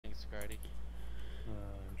Grady?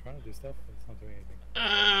 I'm trying to do stuff, but it's not doing anything.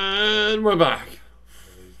 And we're back.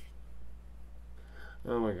 I believe.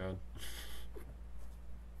 Oh my god.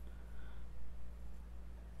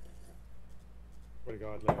 Swear to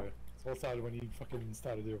God, Leo. It's all started when you fucking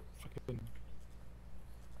started your fucking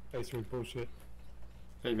Facebook bullshit.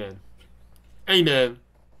 Amen. Amen.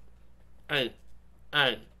 Hey.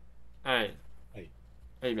 Hey. Hey. Hey.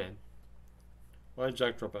 Amen. Why did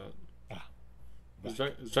Jack drop out? Ah. Is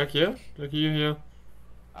Jack here? Jack, are you here?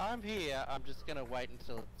 I'm here. I'm just gonna wait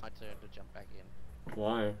until it's my turn to jump back in.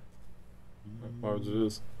 Why? Why would you do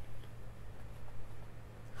this?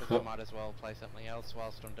 Because I might as well play something else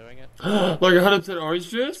whilst I'm doing it. Like 100% orange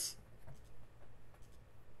juice?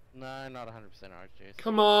 No, not 100% orange juice.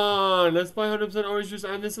 Come on, let's play 100% orange juice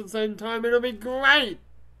and this at the same time. It'll be great.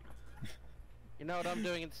 You know what I'm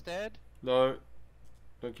doing instead? No.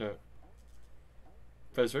 Okay.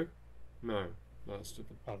 Facebook? No. No, that's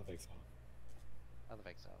stupid. I don't think so. I don't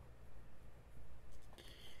think so.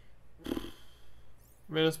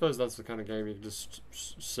 I mean, I suppose that's the kind of game you can just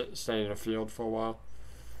stay in a field for a while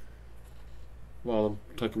I'm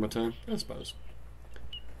taking my turn. I suppose.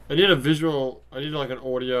 I need a visual. I need like an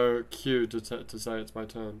audio cue to say it's my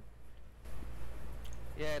turn.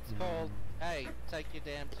 Yeah, it's called, hey, take your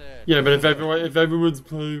damn turn. Yeah, but if everyone's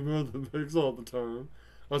playing Random Picks all the time,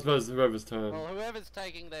 I suppose whoever's turn. Well, whoever's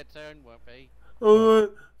taking their turn won't be. Oh,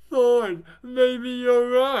 fine. Maybe you're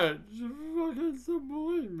right. You fucking stop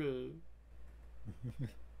bullying me.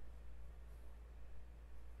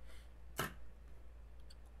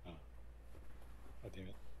 Oh, damn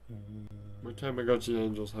it. My Tamagotchi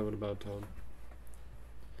Angel's having a bad time.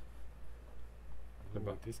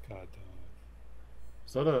 Ooh, discard time.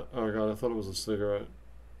 Is that a... Oh god, I thought it was a cigarette.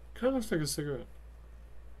 Kinda looks like a cigarette.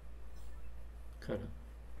 Kinda.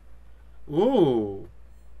 Ooh!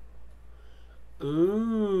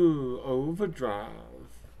 Ooh, overdrive.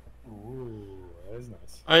 Ooh, that is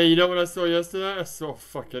nice. Hey, you know what I saw yesterday? I saw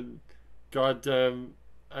fucking goddamn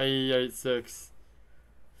AE86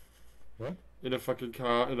 What? in a fucking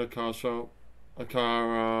car, in a car shop. A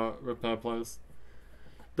car repair place.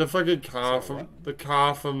 The fucking car Sorry,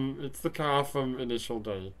 it's the car from Initial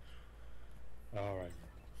D. Alright.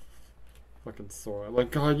 Fucking saw it. Like,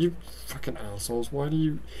 God, you fucking assholes, why do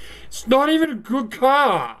you... It's not even a good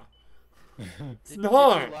car! It's Did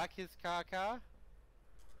not! you like his car?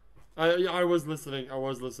 I was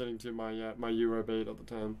listening to my Eurobeat at the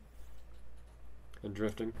time. And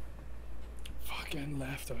drifting. Fucking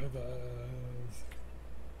leftovers.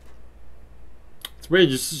 It's weird,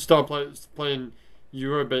 you just start playing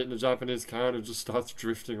Eurobeat in a Japanese car and it just starts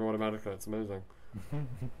drifting automatically. It's amazing.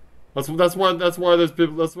 That's why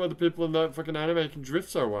the people in that fucking anime can drift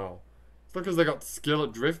so well. It's not because they got skill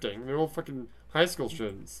at drifting. They're all fucking high school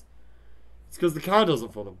students. It's because the car does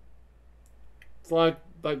it for them. It's like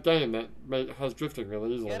that game that has drifting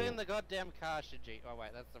really easily. Get in the goddamn car, Shinji. Oh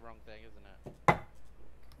wait, that's the wrong thing, isn't it?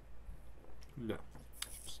 No.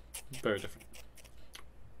 Very different.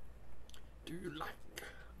 Do you like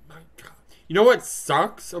my car? You know what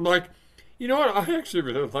sucks? I'm like, you know what? I actually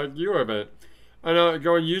really like Eurobeat. And I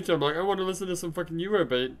go on YouTube, I'm like, I want to listen to some fucking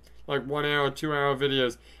Eurobeat. Like 1 hour, 2 hour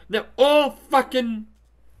videos. They're all fucking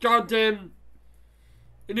goddamn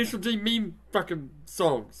Initial D meme fucking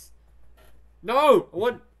songs. No! I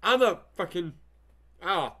want other fucking...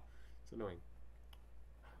 Ah. It's annoying.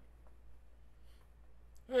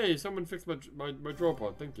 Hey, someone fixed my draw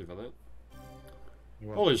pod. Thank you for that.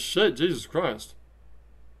 Holy shit, Jesus Christ.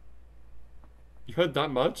 You heard that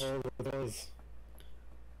much? One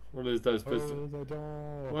of these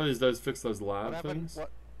days, fix those lab things. What?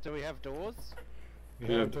 Do we have doors?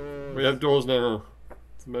 We have doors now.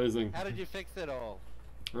 It's amazing. How did you fix it all?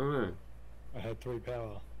 I don't know. I had 3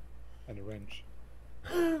 power and a wrench.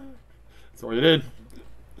 That's all you need.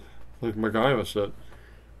 Like MacGyver shit.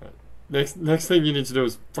 Right. Next thing you need to do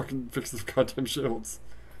is fucking fix the goddamn shields.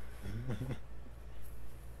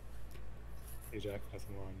 Hey Jack, have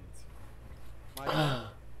some more onions.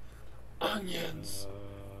 Onions!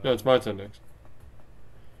 No, it's my turn next.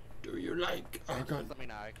 Do you like... Oh god. Let me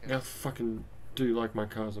know. Yeah, fucking do you like my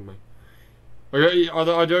cars and me. Okay,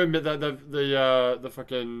 I do admit that the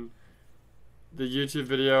fucking... The YouTube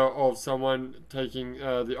video of someone taking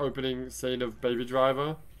the opening scene of Baby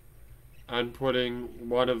Driver and putting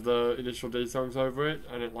one of the Initial D songs over it,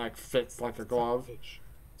 and it like fits like a glove.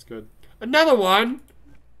 It's good. Another one!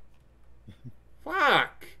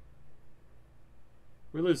 Fuck!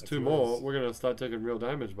 We lose 2 more, we're gonna start taking real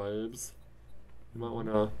damage, babes. You might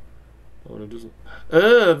wanna do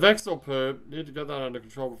something. Vexel poop. Need to get that under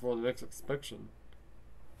control before the next inspection.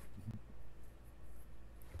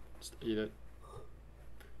 Just eat it.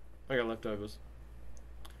 I got leftovers.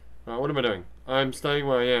 What am I doing? I'm staying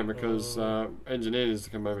where I am because engineer needs to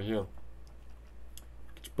come over here.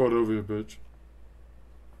 Get your butt over here, bitch.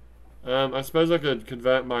 I suppose I could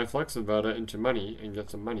convert my flex inverter into money and get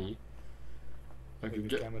some money. I could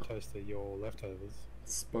get gamma toaster your leftovers.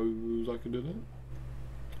 Suppose I could do that.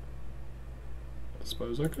 I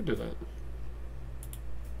suppose I could do that.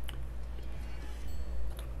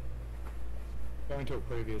 Going to a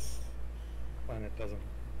previous planet doesn't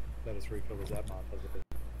let us refill the Zap Mart, does it?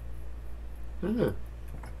 I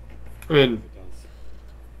mean, It does.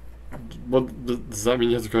 what does that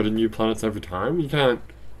mean? You have to go to new planets every time? You can't.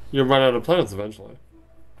 You'll run out of planets eventually.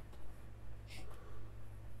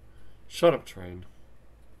 Shut up, train.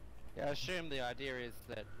 Yeah, I assume the idea is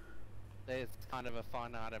that there's kind of a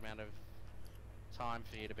finite amount of time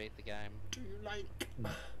for you to beat the game. Do you like?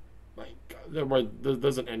 My God. Wait,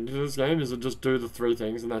 there's an end to this game? Is it just do the 3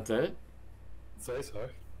 things and that's it? Say so.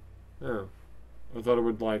 Oh. I thought it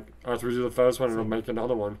would, like, after we do the first one, it'll make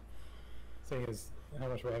another one. Seeing as how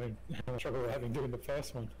much trouble we're having doing the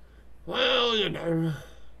first one Well, you know.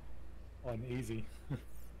 on easy.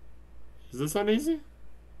 Is this uneasy?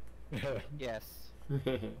 Yeah, Yes.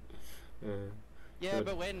 Yeah. Yeah, Good.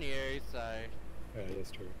 but we're new, so... yeah,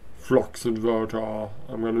 that's true. Flux inverter.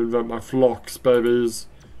 I'm gonna invert my flux, babies.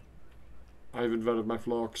 I've invented my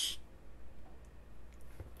flux.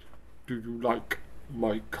 Do you like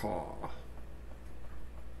my car?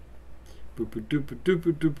 Okay,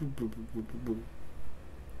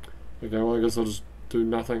 well, I guess I'll just do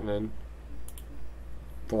nothing then.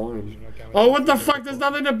 Fine. Oh, what the fuck? There's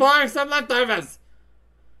nothing to buy except leftovers!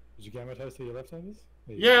 Did you gamma toaster your leftovers?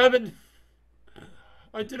 Yeah, but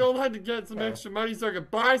I did all I had to get some Oh. extra money so I could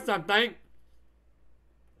buy something.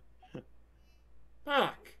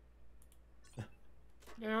 Fuck.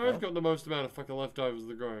 Now I've got the most amount of fucking leftovers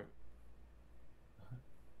to go.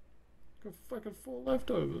 Got fucking 4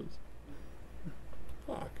 leftovers.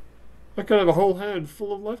 Fuck. I could have a whole hand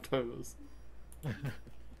full of leftovers.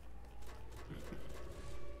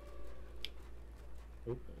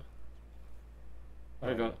 Oop.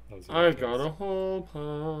 I got That was I your got choice. a hall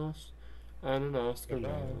pass and an Oscar Good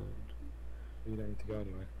land. You don't need to go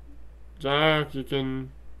anywhere. Jack, you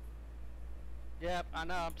can. Yep, I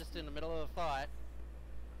know, I'm just in the middle of a fight.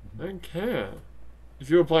 I don't care. If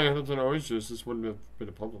you were playing Hampton Orange Juice, this wouldn't have been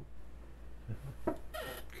a problem.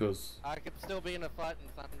 Because I could still be in a fight in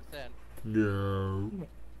some sense. no.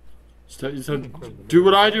 You said, do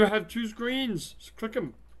what I do. Have 2 screens. Just click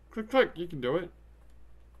them. Click, click. You can do it.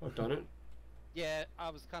 I've done it. Yeah, I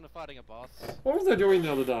was kind of fighting a boss. What was I doing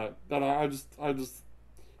the other day? That I just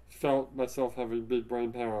felt myself having big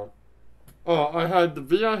brain power. Oh, I had the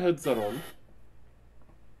VR headset on.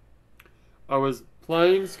 I was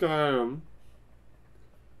playing Skyrim.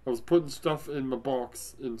 I was putting stuff in my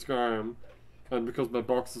box in Skyrim, and because my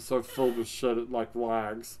box is so full of shit, it like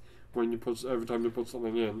lags when you put every time you put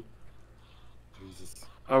something in. Jesus.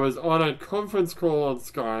 I was on a conference call on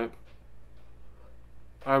Skype.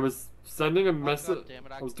 I was sending a message. God damn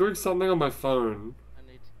it, I was doing something on my phone. I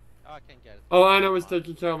need to... Oh, I can get it. Oh, and I was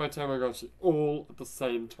taking care of my Tamagotchi all at the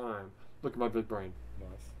same time. Look at my big brain. Nice.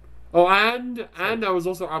 Oh, and I was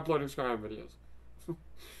also uploading Skyrim videos.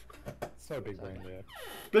 So big brain there.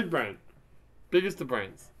 Big brain. Biggest of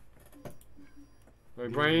brains. My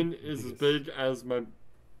brain is as big as my...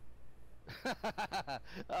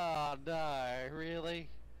 Oh no, really?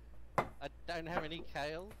 I don't have any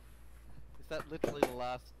kale? Is that literally the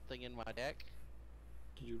last thing in my deck?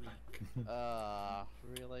 Do you like?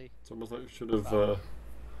 Really? It's almost like you should have,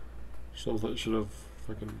 it's almost like you should have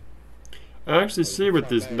fucking... I actually see with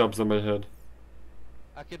these knobs on my head.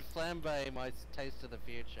 I could flambe my taste of the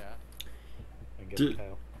future. And get Did- the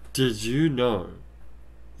tail. Did you know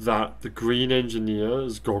that the Green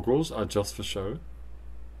Engineer's goggles are just for show?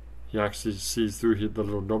 He actually sees through the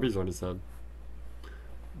little knobbies on his head.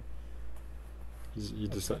 He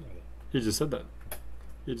just said. He just said that.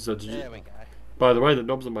 He just said. Did you, There we go. by the way, the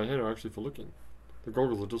knobs on my head are actually for looking. The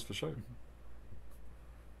goggles are just for show.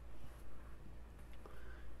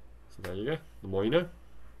 So there you go. The more you know.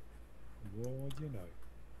 What do you know?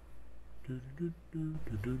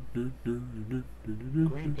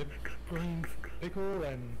 Green Green pickle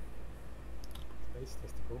and space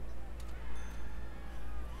testicle.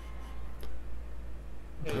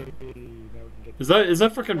 Hey, now we can get Is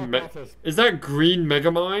that fucking is that Green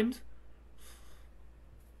Megamind?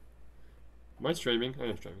 Am I streaming? I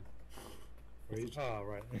am streaming. Oh,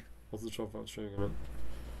 right. Wasn't sure if I was streaming or not.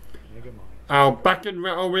 Never mind. Oh, back in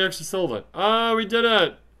oh, we actually sold it. Oh, we did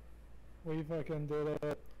it. We fucking did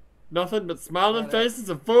it. Nothing but smiling faces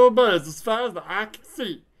and full birds as far as the eye can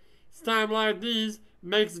see. It's time like these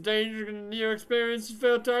makes the danger and new experiences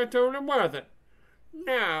feel totally worth it.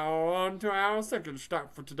 Now, on to our second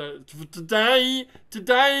stop for today.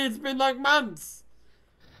 Today it's been like months.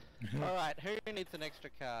 Alright, who needs an extra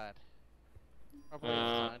card? Probably a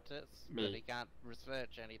scientist, me. but he can't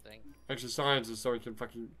research anything. Actually, science is so he can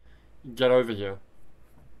fucking get over here.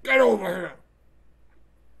 Get over here!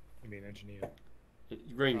 I mean, engineer.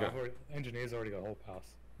 Green guy. Engineer's already got a whole pass.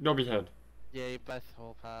 Nobby head. Yeah, you both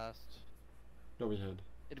all passed. Nobby head.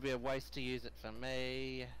 It'd be a waste to use it for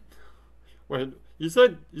me. Wait, you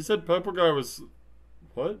said purple guy was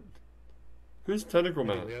what? Who's tentacle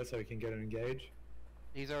man? Yeah, so he can get an engage.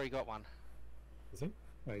 He's already got one. Is he?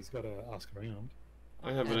 Oh, he's got to ask around.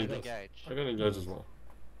 I have And an an engage. engage. I got an engage as well.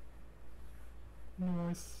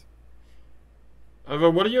 Nice.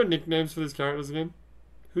 What are your nicknames for these characters again?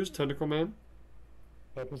 Who's tentacle man?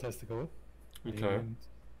 Purple testicle. Okay. And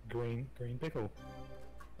green pickle.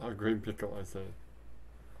 Oh, green pickle, I say.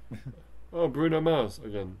 Oh, Bruno Mars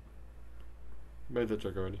again. Made that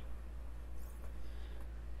joke already.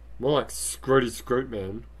 More like Scroty Scroat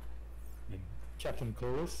Man. And Captain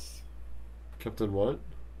Clueless. Captain what?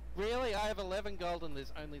 Really? I have 11 gold and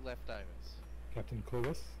there's only leftovers. Captain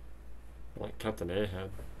Clueless. Like Captain Airhead.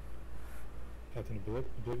 Captain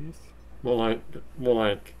Oblivious. More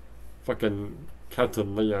like fucking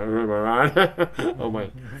Captain Leo, am I right? Oh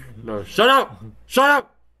wait. No. Shut up! Shut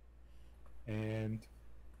up! And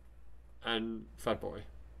Fat Boy.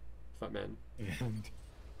 Fat Man. and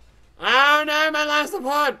Oh no, my last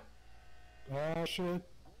support! oh shit.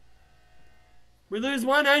 We lose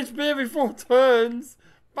 1 HP every 4 turns!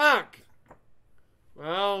 Fuck!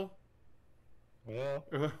 Well, Well,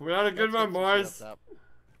 we had a good That's run, what boys. sets up.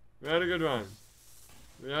 We had a good run.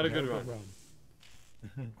 We had a yeah, good good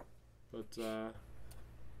run. But,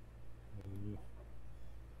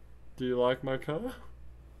 do you like my car?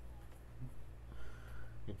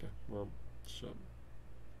 Okay, well, shit.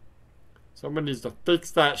 Someone needs to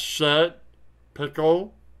fix that shit.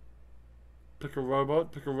 Pickle. Pickle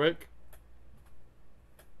robot. Pickle Rick.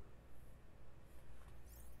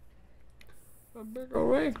 A Pickle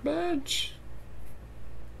Rick, bitch.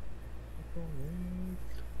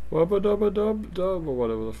 Wubba dubba dub dub or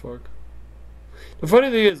whatever the fuck. The funny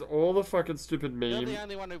thing is, all the fucking stupid You're meme, the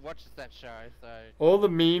only one who watches that show, so... all the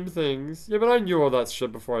meme things. Yeah, but I knew all that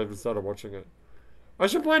shit before I even started watching it. I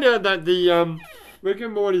should point out that the Rick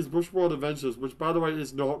and Morty's Bushworld Adventures, which by the way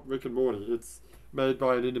is not Rick and Morty, it's made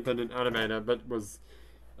by an independent animator, but was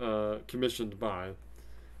commissioned by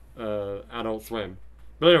Adult Swim.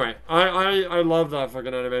 But anyway, I love that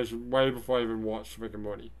fucking animation way before I even watched Rick and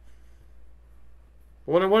Morty.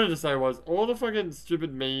 But what I wanted to say was, all the fucking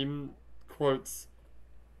stupid meme quotes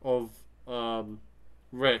of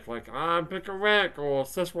Rick, like, I'm Pickle Rick, or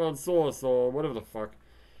Szechuan Sauce, or whatever the fuck.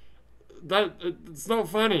 It's not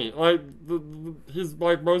funny. Like, his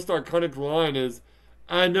like most iconic line is,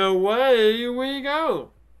 and away we go.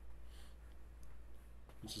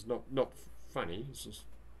 Which is not funny. It's just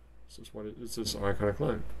it's just an iconic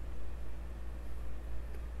line.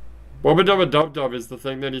 Wubba Dubba Dub Dub is the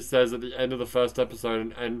thing that he says at the end of the first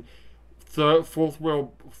episode, and fourth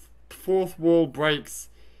wall breaks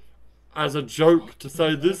as a joke to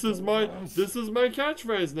say this is my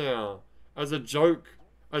catchphrase now, as a joke,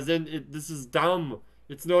 as in this is dumb.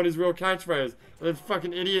 It's not his real catchphrase. And then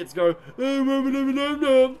fucking idiots go, oh, Wubba Dubba Dub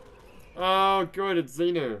Dub. Oh, good, it's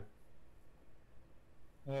Xenu.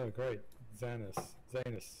 Oh, great. Zanus.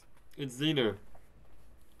 It's Xenu.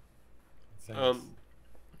 Zanus.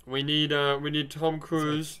 We need Tom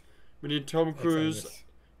Cruise. We need Tom Cruise. Zanus.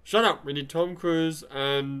 Shut up! We need Tom Cruise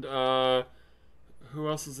and who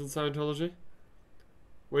else is in Scientology?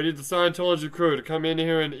 We need the Scientology crew to come in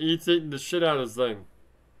here and eating the shit out of this thing.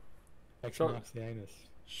 X marks the anus.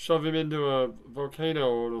 Shove him into a volcano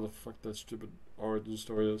or whatever the fuck that stupid origin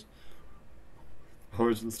story is.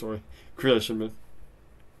 Origin story. Creation myth.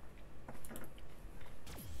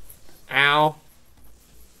 Ow.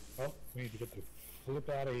 Oh, we need to get the flip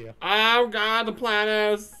out of here. Oh god, the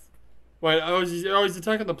planets! Wait, he's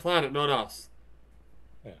attacking the planet, not us.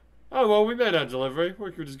 Yeah. Oh well, we made our delivery.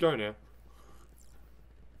 We could just go now.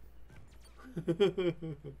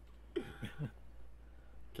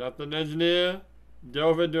 Captain Engineer,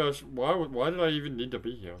 delve into us. Why did I even need to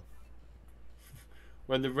be here?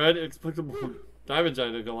 When the red explicable damage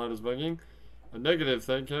line is blinking, a negative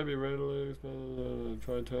thing can't be readily expanded.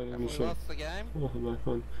 Try turning Have the we ship. lost the game? Oh,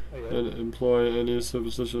 Oh, yeah. and employ any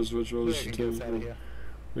superstitious Yeah, rituals you to can get us out of here.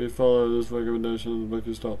 we follow this recommendation and the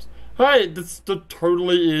book stops. Hey, this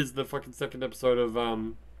totally is the fucking second episode of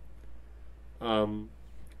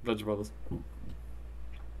Venture Brothers.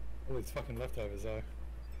 All these fucking leftovers, though.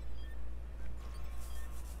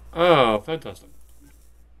 Oh, fantastic.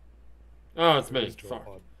 Oh, it's me. Just draw Fuck.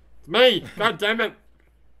 pod. It's me! God damn it!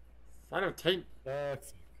 I don't take.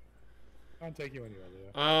 That's can't take you anywhere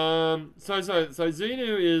there. So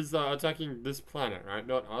Xenu is attacking this planet, right?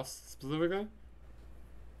 Not us specifically.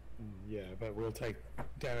 Yeah, but we'll take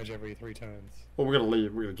damage every 3 turns. Well, we're gonna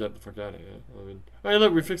leave. We're gonna get the fuck out of here. I mean, hey,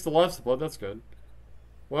 look, we fixed the life support. That's good.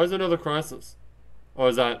 Why is there another crisis? Oh,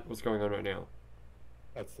 is that what's going on right now?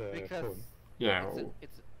 That's the Because point. Yeah.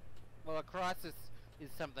 well, a crisis is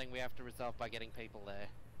something we have to resolve by getting people there.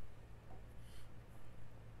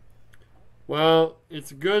 Well,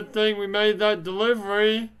 it's a good thing we made that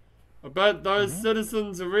delivery. I bet those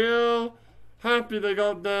citizens are real happy they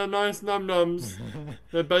got their nice num-nums,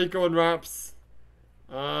 their bacon wraps.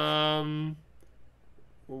 We're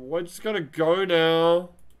just gonna go now.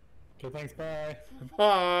 Okay, thanks, bye.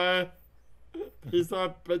 Bye. Peace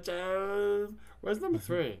out, bitches. Where's number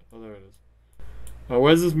 3? Oh, there it is. Oh,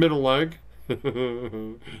 where's this middle leg? Dick.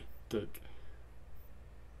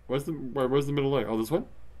 Where's the middle leg? Oh, this one?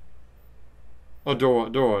 Oh, door,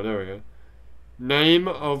 there we go. Name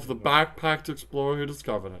of the backpacked explorer who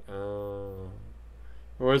discovered it.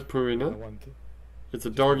 Where's Purina? It's a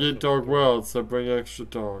dog-eat-dog world, so bring extra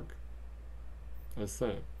dog. I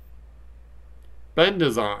see.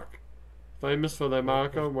 Bender's Ark. Famous for their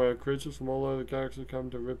marker, where creatures from all over the galaxy come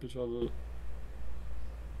to rip each other.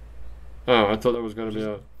 Oh, I thought that was going to be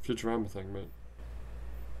a Futurama thing, mate.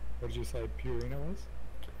 What did you say Purina was?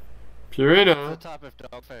 Purina. It's a type of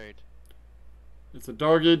dog food. It's a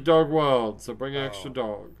dog-eat-dog world, so bring extra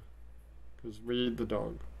dog. Because we eat the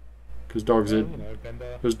dog. Because dogs eat. You know,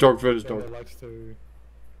 Bender. Because dog food is Bender dog. likes to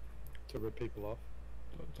rip people off.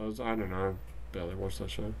 I don't know. Barely watched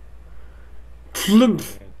that show. Plimp!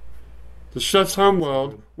 Yeah. The chef's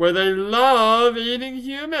homeworld, where they love eating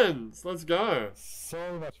humans. Let's go.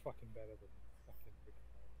 So much fucking better than fucking Rick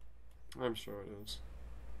and Morty. I'm sure it is.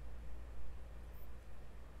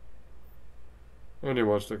 I only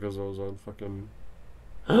watched it because I was on fucking.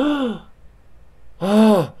 Ah,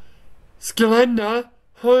 Skalenda,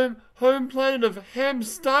 home planet of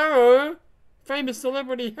Hamstaro, famous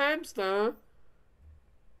celebrity hamster.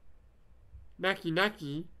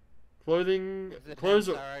 Naki, clothing, Is it clothes.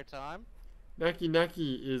 Hamstaro time?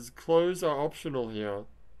 Naki is clothes are optional here,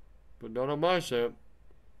 but not on my ship.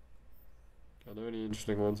 Are there any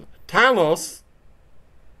interesting ones? Talos.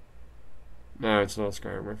 No, it's not a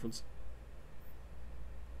Skyrim reference.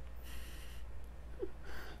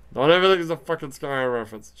 Not everything is a fucking Skyrim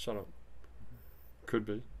reference. Shut up. Could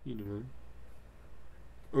be. You don't know.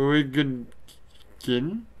 Uigun. I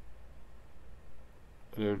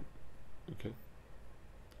don't. Okay.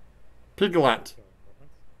 Piglet.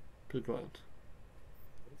 Piglet.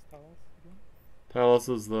 What is Talos again? Talos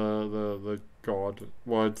is the god.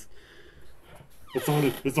 Well, it's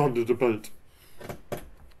under debate.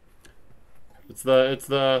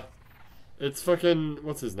 It's fucking,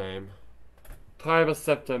 what's his name? Tiber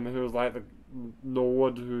Septim, who was like the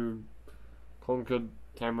Nord who conquered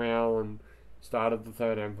Tamriel and started the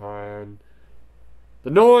Third Empire, and the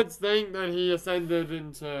Nords think that he ascended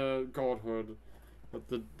into godhood. But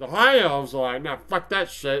the High Elves are like, nah, fuck that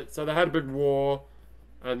shit. So they had a big war,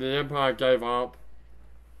 and the Empire gave up.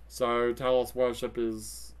 So Talos worship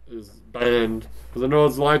is banned. But the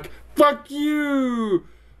Nords are like, fuck you,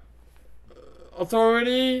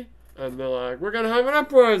 authority. And they're like, we're gonna have an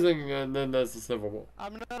uprising, and then there's the Civil War.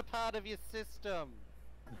 I'm not a part of your system.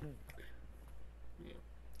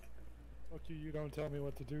 Fuck you, you don't tell me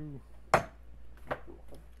what to do.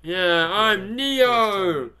 Yeah, I'm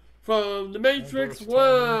Neo from the Matrix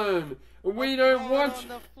 1. And we don't watch. On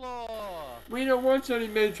the floor. We don't watch any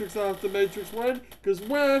Matrix after Matrix 1 because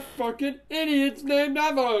we're fucking idiots named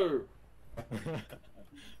Avo.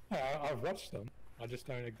 I've watched them. I just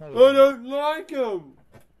don't acknowledge I them. don't like them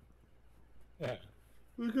Yeah,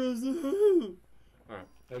 because. Alright.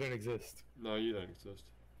 they don't exist. No, you don't exist.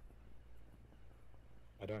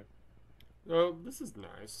 I don't. Oh, this is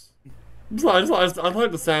nice. I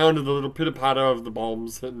like the sound of the little pitter patter of the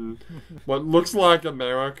bombs hitting what looks like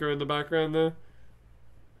America in the background there.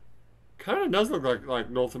 Kind of does look like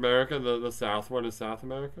North America. The south one is South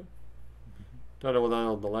America. Don't know what that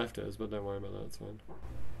on the left is, but don't worry about that. It's fine.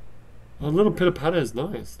 Oh, a little pitter patter is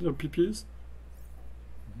nice. Little pew pews.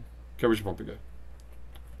 Okay, we should probably go.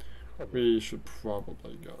 We should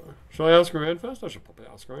probably go. Should I ask around first? I should probably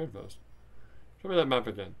ask around first. Show me that map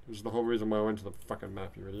again. Which is the whole reason why I went to the fucking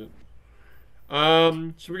map, you idiot.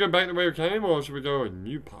 Should we go back the way we came, or should we go a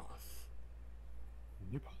new path?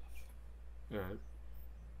 New path. Alright.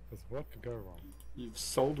 Because what could go wrong? You've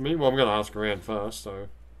sold me. Well, I'm going to ask around first, so...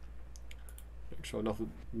 Make sure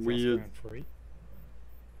nothing Is weird... Ask around free?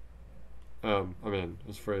 I mean,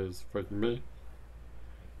 as free as freaking me.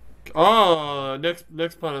 Oh,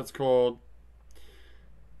 next planet's called.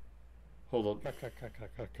 Hold on.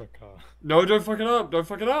 No, don't fuck it up. Don't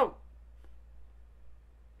fuck it up.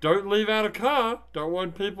 Don't leave out a car. Don't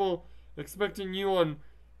want people expecting you on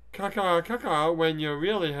Kaka when you're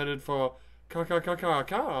really headed for Kaka. Did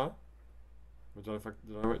I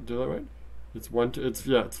do that right? It's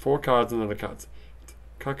 4 cards and then a cut.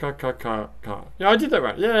 Kaka. Yeah, I did that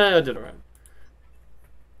right. Yeah, I did it right.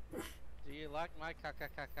 Do you like my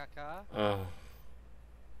Kaka?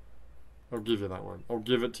 I'll give you that one. I'll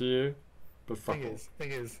give it to you. But fuck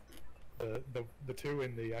Thing is, the two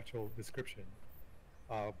in the actual description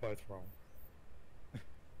are both wrong.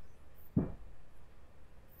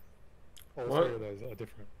 All What? 3 of those are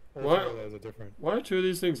different. All What? 3 of those are different. Why are 2 of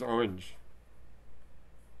these things orange?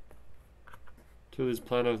 2 of these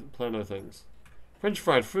plano things. French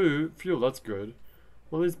fried fuel, that's good.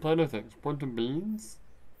 What are these plano things? Quantum beans?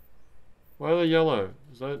 Why are they yellow?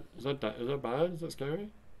 Is that bad? Is that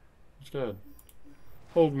scary? I'm scared.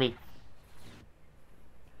 Hold me.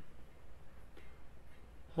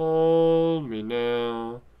 Hold me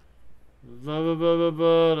now.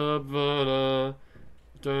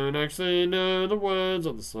 Don't actually know the words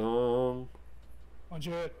of the song. Punch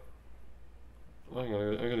it. I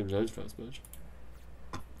gotta engage first, bitch.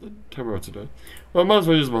 Tell me what to do. Well, I might as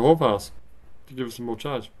well use my hall pass to give it some more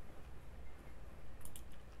charge.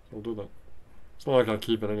 I'll do that. It's not like I'll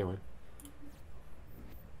keep it anyway.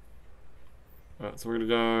 Alright, so we're gonna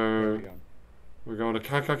go. We're going to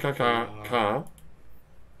car.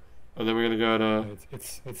 And then we're gonna go to.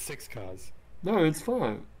 It's 6 cars. No, it's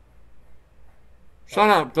 5. Shut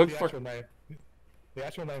up! Don't the fuck. The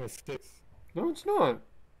actual name is 6. No, it's not.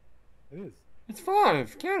 It is. It's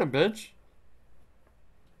 5. Count it, bitch.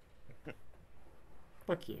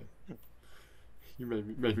 Fuck you. You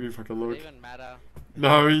made me fucking look. Doesn't even matter.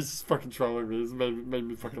 No, he's just fucking trolling me. He's made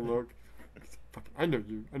me fucking look. I know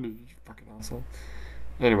you, you fucking asshole.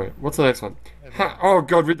 Anyway, what's the next one? Oh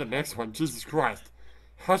god, read the next one. Jesus Christ.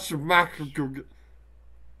 Hashmakugug.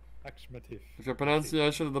 If your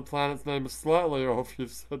pronunciation of the planet's name is slightly off,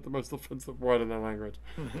 you've said the most offensive word in their language.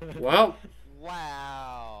 Well.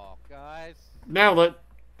 Wow, guys. Nailed it.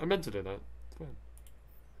 I meant to do that. It's fine.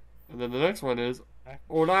 And then the next one is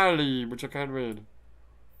Orali, which I can't read.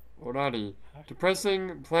 Orali.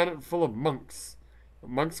 Depressing planet full of monks.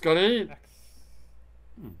 Monks gotta eat.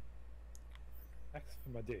 X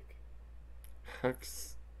for my dick.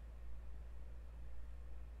 X.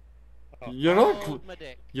 Oh.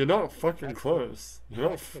 You're not fucking close. You're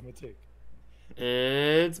not. For my dick.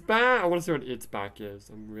 It's back. I want to see what its back is.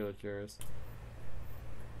 I'm really curious.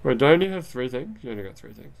 Wait, don't you have 3 things? You only got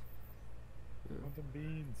 3 things. Quantum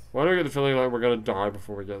beans. Why do I get the feeling like we're gonna die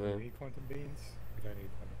before we get there? We need quantum beans. We don't need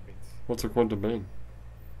quantum beans. What's a quantum bean? I'm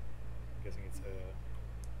guessing it's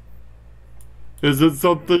a. Is it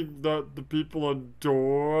something that the people on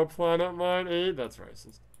Dora Planet might eat? That's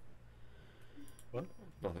racist. What?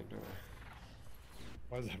 Nothing, don't worry.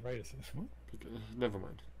 Why is that racist? Never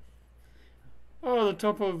mind. Oh, the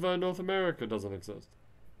top of North America doesn't exist.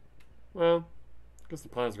 Well, I guess the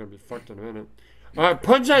planet's gonna be fucked in a minute. Alright,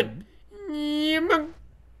 punch it!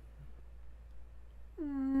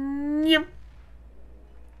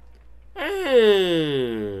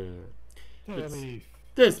 Hey!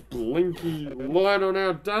 This blinky light on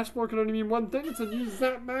our dashboard can only mean one thing. It's a new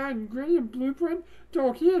Zapman ingredient blueprint.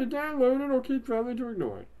 Talk here to download it or keep traveling to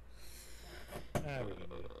ignore it.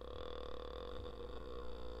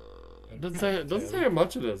 It doesn't say how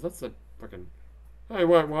much it is. That's a fucking... Hey,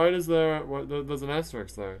 why is there... there's an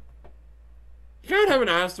asterisk there. You can't have an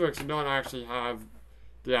asterisk and not actually have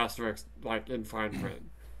the asterisk, like, in fine print.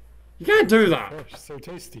 You can't do that. Gosh, so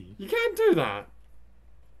tasty. You can't do that.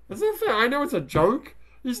 That's not fair. I know it's a joke.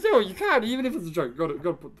 You can't, even if it's a joke. You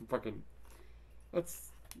gotta put the fucking...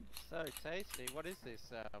 That's... So tasty. What is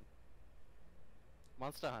this?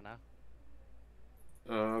 Monster Hunter.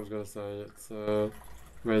 I was gonna say it's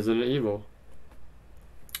Resident Evil.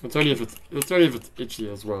 It's only if it's itchy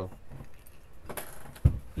as well.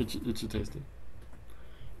 Itchy tasty.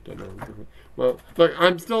 Don't know. Well, look,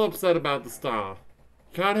 I'm still upset about the star.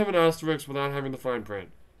 You can't have an asterisk without having the fine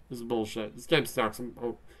print. This is bullshit. This game sucks. I'm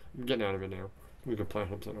getting out of it now. We can play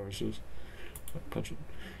Humps and Oranges. Punch it.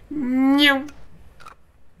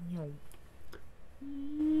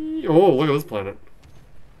 Oh, look at this planet.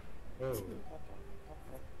 Oh.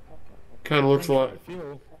 Kind of looks like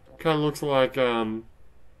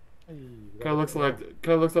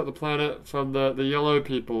the planet from the yellow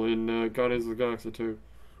people in Guardians of the Galaxy 2.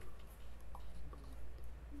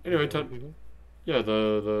 Anyway, yeah,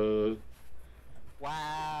 the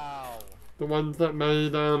Wow. The ones that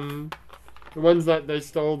made the ones that they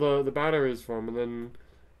stole the batteries from, and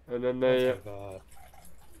then they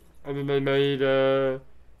made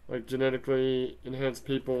like genetically enhanced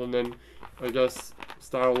people, and then I guess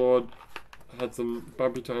Star-Lord had some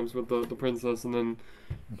bumpy times with the princess, and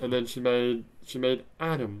then she made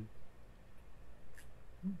Adam.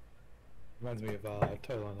 Reminds me of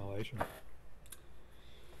Total Annihilation.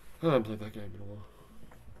 I haven't played that game in a while.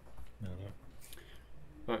 No.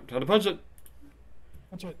 Alright, time to punch it.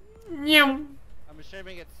 Punch it. Meow. I'm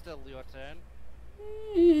assuming it's still your turn.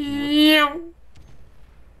 Meow.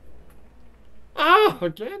 Ah,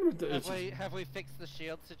 again with the Have we fixed the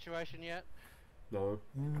shield situation yet? No.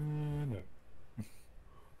 No.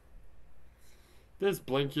 This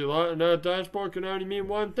blinky light on our dashboard can only mean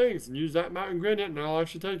one thing. So use that mountain gradient and I'll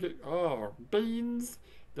actually take it. Oh, beans.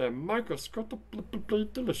 They're microscopically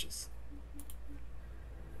delicious.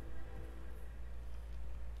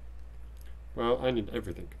 Well, I need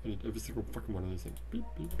everything. I need every single fucking one of these things. Beep,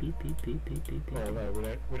 beep, beep, beep, beep, beep, beep, beep. Oh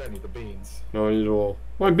no, we don't need the beans. No, I need it all.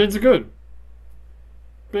 Why, beans are good.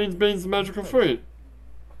 Beans, the magical fruit.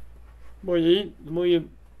 The more you eat, the more you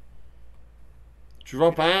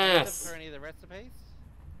drop ass. For any of the recipes?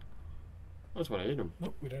 I just want to eat them.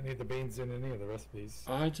 Nope, we don't need the beans in any of the recipes.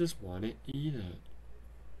 I just want to eat it.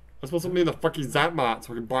 I'm supposed to be the fucking Zapmart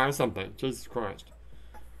so I can buy something. Jesus Christ.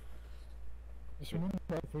 Just remember,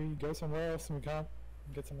 if we go somewhere else and we can't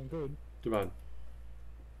get something good. Too bad.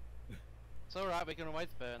 It's alright, we can always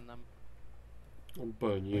burn them. I'll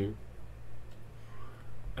burn you.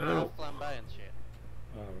 They'll flambe and shit.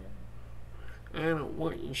 Oh, I don't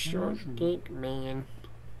want your short dick, man.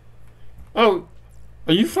 Oh,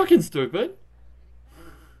 are you fucking stupid?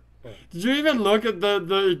 What? Did you even look at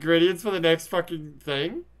the ingredients for the next fucking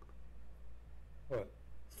thing? What?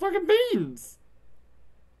 It's fucking beans.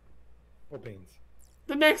 What beans?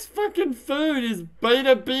 The next fucking food is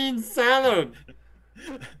beta bean salad.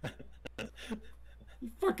 You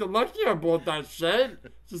fucking lucky I bought that shit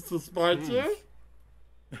just to spite you.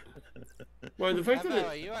 Wait, the fact Ammo, that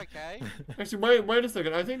are you okay? actually wait a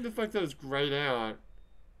second. I think the fact that it's grayed out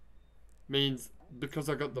means because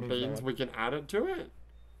I got the Means no beans, one- we can add it to it.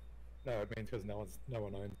 No, it means because no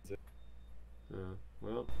one owns it.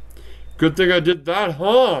 Well, good thing I did that,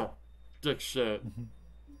 huh? Dick shit.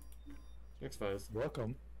 Next phase.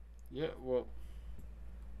 Welcome. Yeah, well,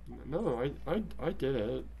 no, I did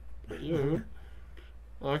it. But you,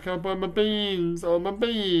 I can't buy my beans. Oh, my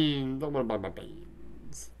beans. I want to buy my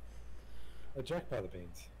beans. Jack by the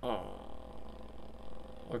beans.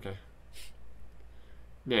 Okay.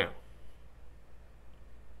 Now,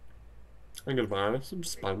 I'm gonna buy some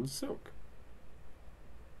spun silk.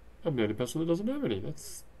 I'm the only person that doesn't have any.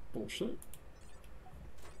 That's bullshit.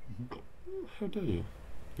 How dare you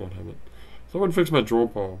not have it? Someone fix my draw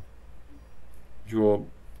pole. Yeah,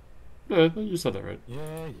 you said that right.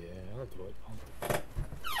 Yeah, I'll do it.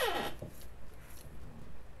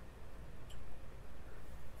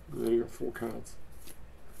 You got 4 cards.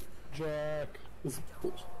 Jack. This is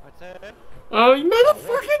bullshit. My turn? Oh, you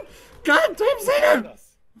motherfucking goddamn Xeno!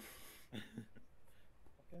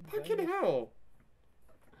 Fucking hell!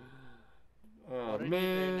 Oh What did you do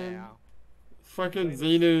man. now? Fucking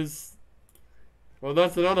Xenu's. Well,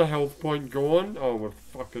 that's another health point gone. Oh, we're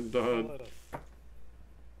fucking done.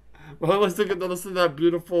 Well, let's get to listen to that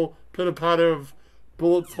beautiful pitter patter of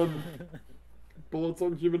bullets on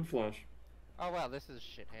human flesh. Oh wow, this is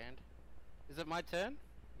shit hand. Is it my turn?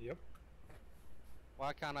 Yep.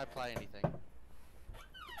 Why can't I play anything?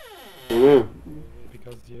 Yeah.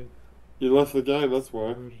 Because you. You left the game, that's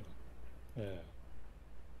why. Yeah.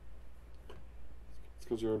 It's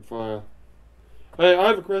because you're on fire. Hey, I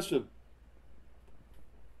have a question.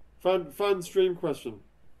 Fun stream question.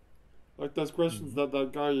 Like those questions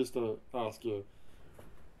that guy used to ask you.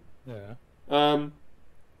 Yeah.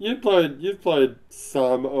 You've played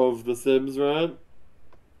some of The Sims, right?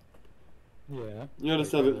 Yeah. You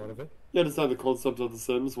understand a it? lot of it. You understand the concept of The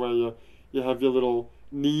Sims, where you have your little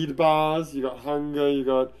need bars. You got hunger, you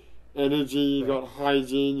got energy, you got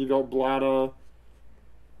hygiene, you got bladder.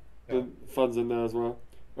 Yeah. And fun's in there as well.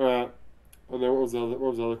 All right. And then what was the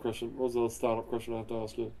other question? What was the other startup question I have to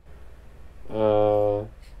ask you? What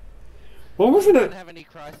wasn't We it? don't have any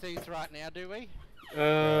crises right now, do we?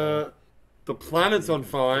 The planet's on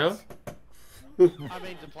fire. I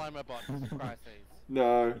mean diploma bots crises.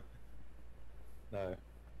 No. No.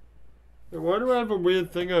 Why do I have a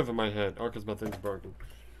weird thing over my head? Oh, because my thing's broken.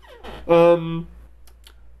 I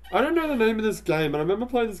don't know the name of this game, but I remember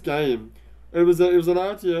playing this game. It was an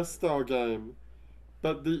RTS style game,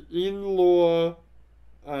 but the in-law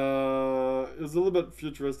it was a little bit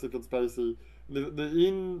futuristic and spacey. the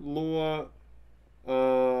in-law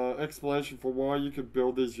explanation for why you could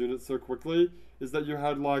build these units so quickly is that you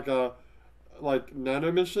had like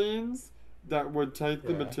nanomachines that would take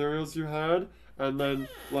the Yeah. materials you had and then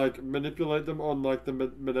like manipulate them on like the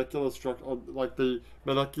molecular structure on like the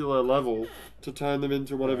molecular level to turn them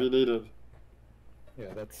into whatever Yeah. you needed.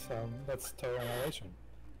 Yeah, that's Total Annihilation.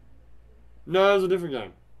 No, there's a different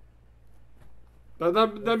game.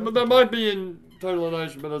 That might be in Total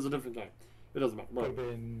Annihilation, but there's a different game. It doesn't matter. Could have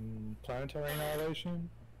been Planetary Annihilation.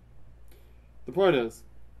 The point is,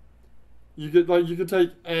 you could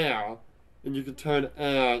take air, and you could turn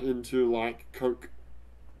air into like Coke.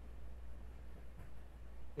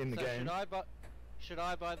 In the So game. should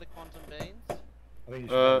I buy the quantum beans? I think you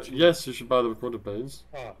should have cheese. Yes, you should buy the quantum beans.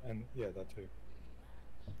 Ah, and yeah, that too.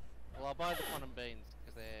 Well, I'll buy the quantum beans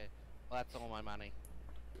because that's all my money.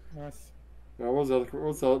 Nice. Now, what's the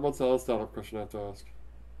other startup question I have to ask?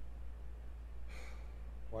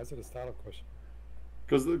 Why is it a startup question?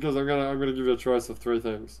 Because I'm gonna give you a choice of 3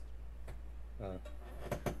 things. Oh.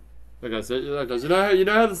 Okay, so you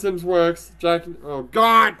know how The Sims works, Jack. Oh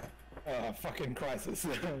God! Fucking crisis.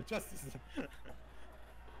 Justice.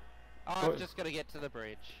 Oh, I'm just gonna get to the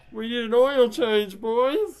bridge. We need an oil change,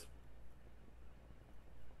 boys.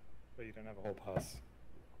 But you don't have a whole pass.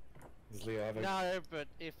 Does Leo have a... No, but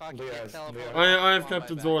if I can get Leo's- teleported, I have on my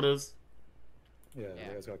captain's back. orders. Yeah,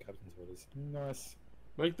 Yeah. Leo's got captain's orders. Nice.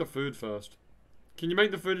 Make the food first. Can you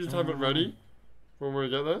make the food and just have it ready when we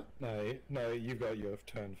get there? No, you've got your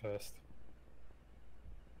turn first.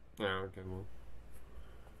 No, okay, well.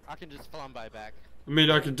 I can just flambe back. I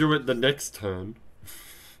mean, I can do it the next turn.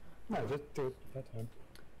 No, just do it that time.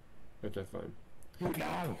 Okay, fine.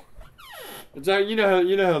 No! Jack, you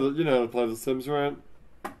know how to play The Sims, right?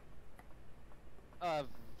 I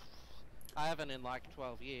haven't in like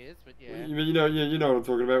 12 years, but yeah. You know what I'm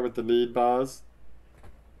talking about with the need bars.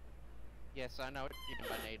 Yes, I know what you mean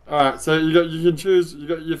by need. All right, so you can choose.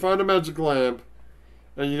 You find a magic lamp,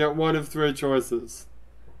 and you get one of 3 choices.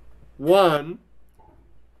 One,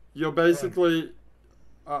 you're basically.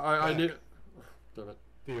 I need. Damn it.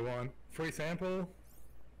 Do you want free sample?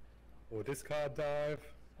 Or discard dive?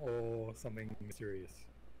 Or something mysterious?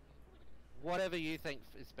 Whatever you think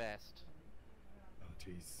is best. Oh,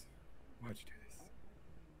 jeez. Why'd you do this?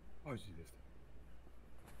 Why'd you do this?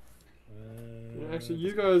 Actually,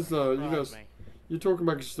 you guys, Surprise me. you talk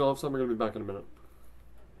amongst yourself. So I'm gonna be back in a minute.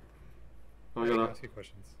 I'm gonna ask you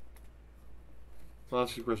questions. I'll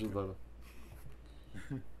ask you questions later.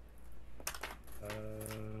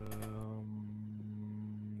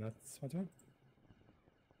 That's my turn.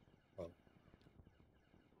 Well,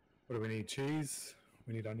 what do we need? Cheese.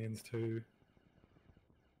 We need onions too.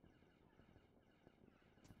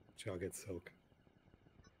 Actually, I'll get silk.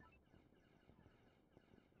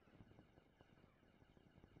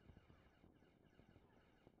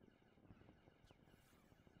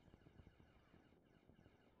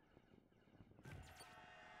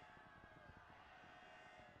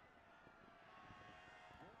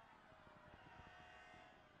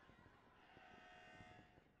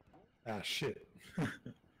 Ah, shit.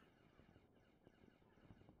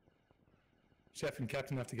 Chef and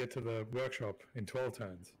captain have to get to the workshop in 12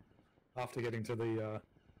 turns after getting to the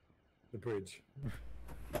bridge.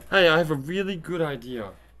 Hey, I have a really good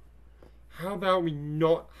idea. How about we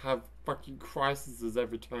not have fucking crises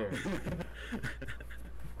every turn?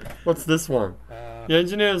 What's this one? The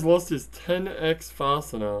engineer has lost his 10x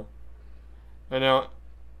fastener. And now...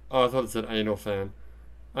 Oh, I thought it said anal fan.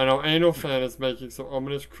 And our anal fan is making some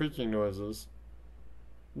ominous creaking noises.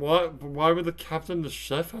 Why would the captain and the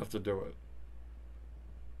chef have to do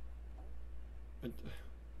it?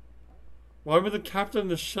 Why would the captain and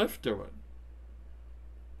the chef do it?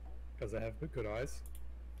 Because they have good eyes.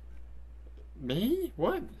 Me?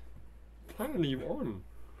 What planet are you on?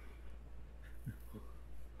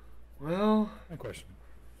 Well... No question.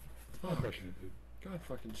 No Fuck. question, dude. God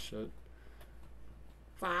fucking shit.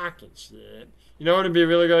 Fucking shit. You know what would be a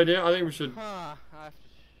really good idea? I think we should... Huh, I have to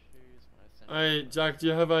choose my center. Hey, Jack, do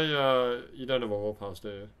you have a, you don't have a wall pass, do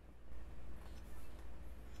you?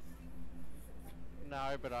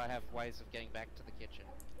 No, but I have ways of getting back to the kitchen.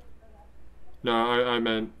 No, I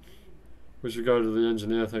meant we should go to the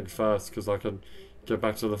engineer thing first, because I can get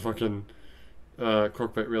back to the fucking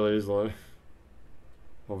cockpit really easily.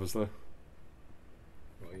 Obviously.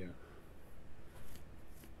 Well, yeah.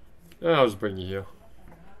 Yeah, I'll just bring you here.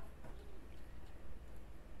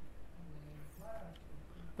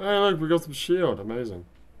 Hey, look, we got some shield. Amazing.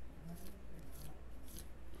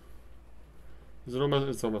 Is it almost?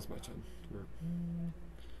 It's almost my turn. Yeah.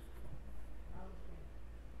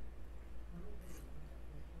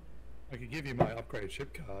 I could give you my upgrade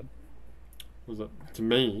ship card. Was it to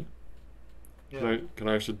me? Yeah. Can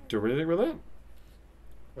I actually do anything with it?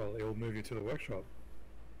 Well, it will move you to the workshop.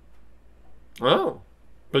 Oh,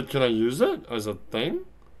 but can I use it as a thing?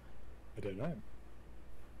 I don't know.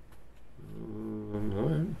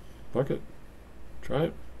 Alright. Fuck it. Try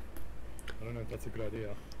it. I don't know if that's a good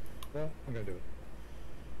idea. Well, I'm gonna do it.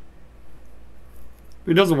 If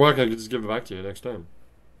it doesn't work, I can just give it back to you next time.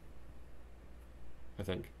 I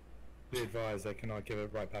think. Be advised, they cannot give it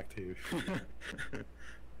right back to you.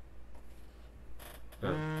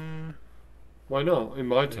 Why not? In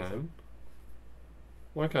my think so. time.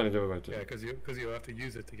 Why can't I give it back to Yeah, you? because you have to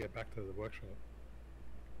use it to get back to the workshop.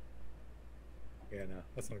 Yeah, no,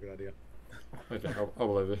 that's not a good idea. Okay, I'll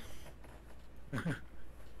believe you.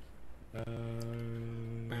 I'll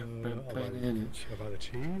buy the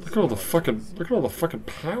cheese. Look at all the fucking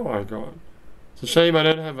power I got. It's a shame I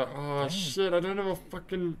don't have a. Oh shit! I don't have a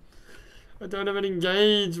fucking. I don't have an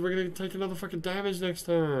engage. We're gonna take another fucking damage next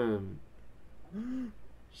time.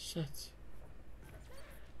 Shit.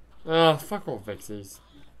 Ah, fuck off, Vexies.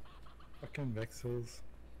 Fucking Vexels.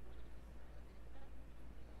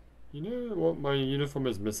 You know what my uniform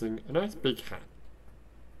is missing? A nice big hat.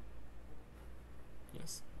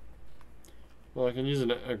 Yes. Well, I can use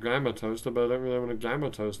a gamma toaster, but I don't really want a gamma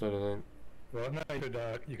toast anything. Well, no,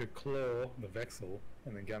 you could claw the Vexel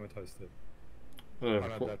and then gamma toast it. I don't Oh,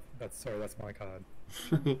 have no, that's my card.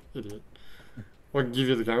 Idiot. Well, I can give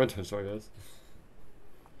you the gamma toaster, I guess.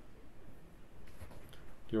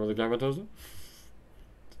 Do you want the gamma toaster?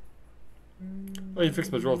 Oh, you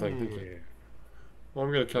fixed my draw thing, thank you. Well,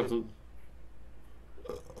 I'm gonna captain.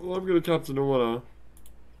 Well, I'm gonna captain a water.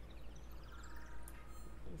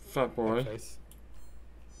 Fat boy. Face.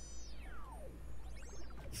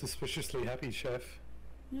 Suspiciously happy chef.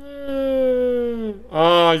 Yay!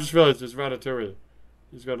 Oh, I just realized it's Ratatouille.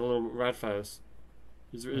 He's got a little rat face.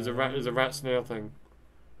 He's a rat snail thing.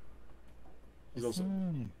 He's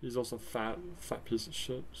also fat piece of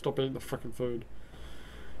shit. Stop eating the fucking food.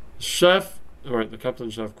 Chef. Oh, wait, the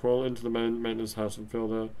captain chef crawl into the main maintenance house and fill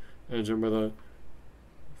the engine with a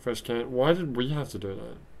fresh can. Why did we have to do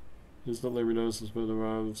that? Instantly we noticed this bird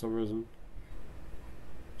arrived for some reason.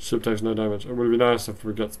 Ship takes no damage. It would be nice if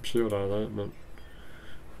we get some shield out of that, but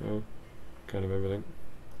well, kind of everything.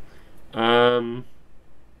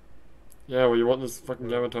 Yeah, well, you want this fucking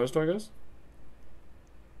gamma toaster, I guess?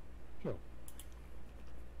 Sure.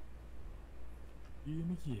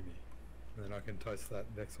 Gimme. And then I can toast that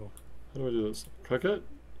Vexel. How do I do this? Click it?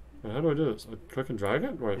 Wait, how do I do this? I click and drag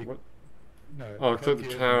it? Wait, what? No. Oh, click the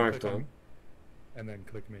here, character. And then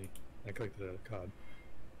click me. And click the card.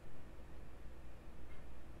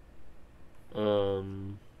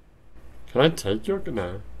 Can I take your...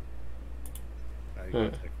 No. No, you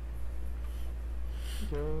can't take.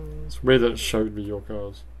 It's weird that it showed me your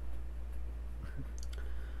cars.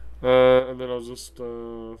 And then I'll just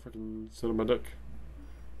fucking sit on my dick.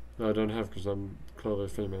 That I don't have because I'm clearly a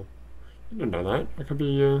female. I don't know that. I could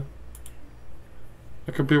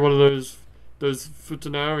be one of those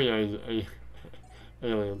Futanari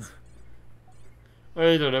aliens.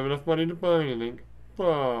 I don't have enough money to buy anything.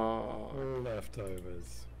 Fuck.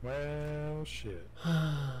 Leftovers. Well, shit.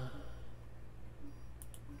 I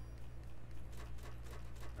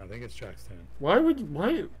think it's Jack's turn. Why?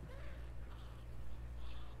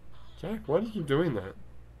 Jack, why are you doing that?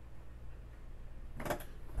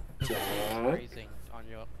 Jack? Freezing on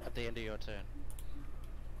at the end of your turn.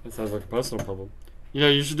 That sounds like a personal problem. You know,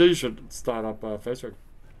 you should start up Facebook.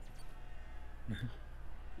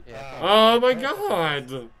 Yeah. Oh my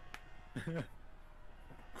god!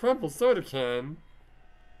 Crumple soda can.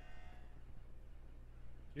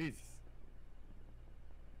 Jesus.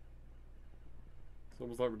 It's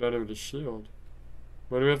almost like we don't have a shield.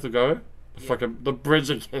 Where do we have to go? The fucking the bridge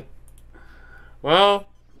again. Well,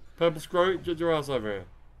 Purple Scroat, get your ass over here.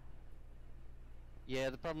 Yeah,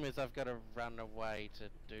 the problem is I've got to run away to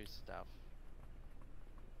do stuff.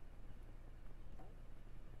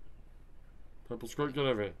 Purple Scroat, get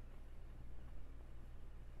over here.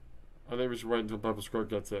 I think we should wait until Purple Scroat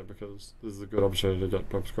gets there because this is a good opportunity to get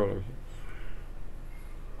Purple Scroat over here.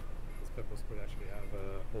 Does Purple Squid actually have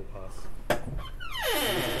a hall pass?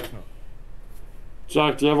 No.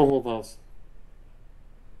 Jack, do you have a hall pass?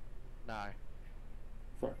 No.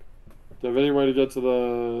 Fuck. Do you have any way to get to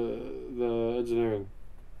the engineering?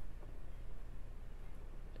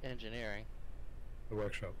 Engineering? The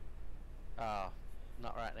workshop. Oh,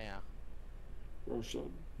 not right now. Oh shit.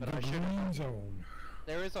 But I should have. Zone.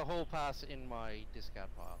 There is a hall pass in my discard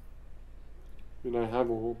pile. I mean, I have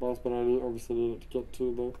a hall pass, but I obviously need it to get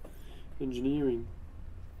to the engineering.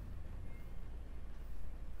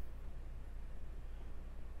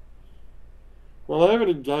 Well, I haven't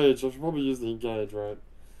engaged. I should probably use the engage right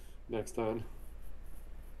next turn.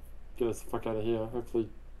 Get us the fuck out of here. Hopefully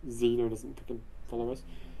Xeno doesn't fucking follow us.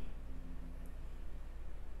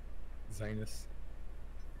 Zanus.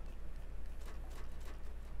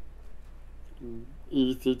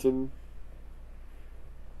 Etheton.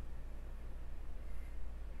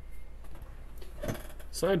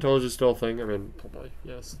 Scientology still a thing? I mean, probably,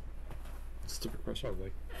 yes. Stupid question.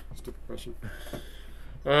 Probably. Stupid question.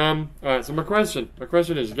 Alright, so my question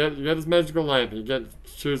is, you get this magical lamp, you get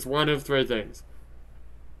to choose one of three things.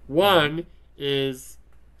 One is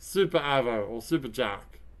Super Avo, or Super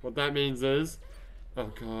Jack. What that means is,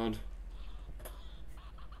 oh god.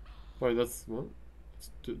 Wait, that's, what?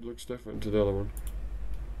 It looks different to the other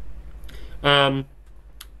one.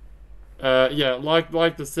 Yeah,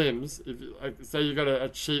 like The Sims. If say you got a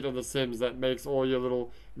cheat on The Sims that makes all your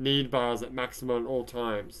little need bars at maximum at all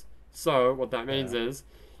times. So what that means is,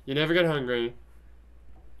 you never get hungry.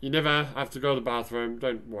 You never have to go to the bathroom.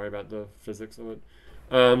 Don't worry about the physics of it.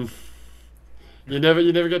 You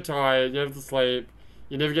never get tired. You never have to sleep.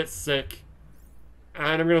 You never get sick.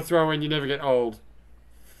 And I'm gonna throw in, you never get old.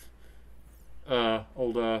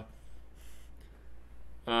 Older.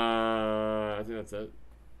 I think that's it.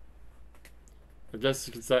 I guess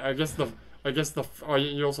you could say. Oh,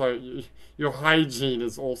 you also your hygiene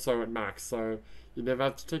is also at max, so you never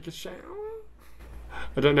have to take a shower.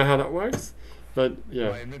 I don't know how that works, but yeah.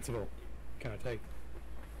 Am I invincible? Can I take?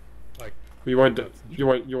 Like. You won't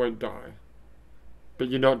die, but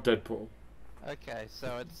you're not Deadpool. Okay,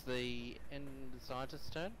 so it's the end scientist's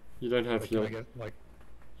turn. You don't have Like, can I healing. get, like,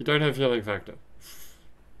 You don't have healing factor.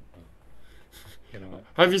 you know what?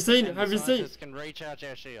 Have you seen? And Have the you seen? scientist can recharge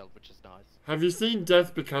our shield, which is nice. Have you seen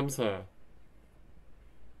Death Becomes Her?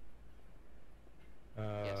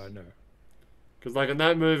 Yes. No. Because like in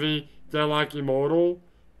that movie, they're like immortal,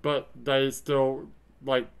 but they're still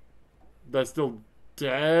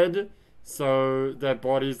dead. So their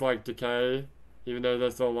bodies like decay, even though they're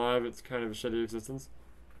still alive. It's kind of a shitty existence.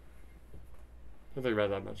 Don't think about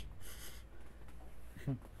that much.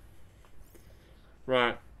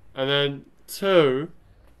 Right, and then 2.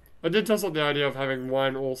 I did toss up the idea of having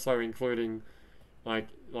 1 also including like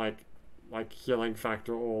healing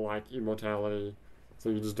factor or like immortality. So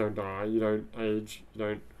you just don't die, you don't age,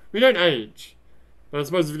 we don't age. But I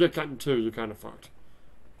suppose if you get cut in 2, you're kind of fucked.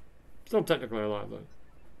 Still technically alive though.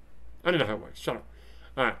 I don't know how it works, shut up.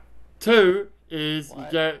 Alright, 2 is you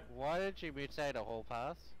get... Why did you mutate a hall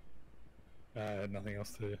pass? Nothing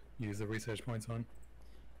else to use the research points on.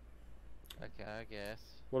 Okay, I guess.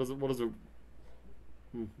 What is it?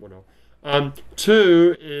 Well, no.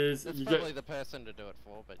 2 is That's you probably get... the person to do it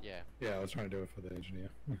for, but yeah. Yeah, I was trying to do it for the engineer.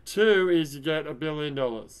 2 is you get $1 billion.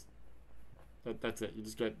 That's it. You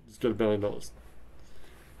just get $1 billion.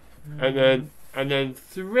 And then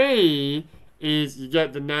 3 is you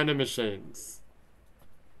get the nanomachines.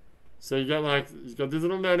 So you got these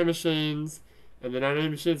little nanomachines, and the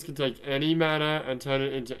nanomachines can take any matter and turn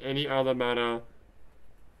it into any other matter.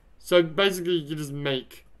 So basically, you just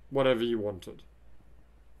make whatever you wanted.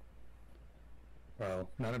 Well,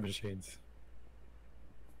 nanomachines.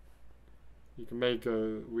 You can make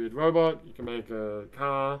a weird robot. You can make a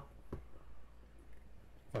car.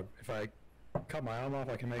 If I cut my arm off,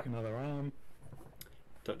 I can make another arm.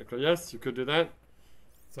 Technically, yes, you could do that.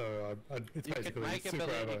 So it's You could basically make super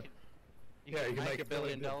Avo. You could make $1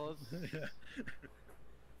 billion.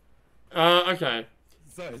 Okay.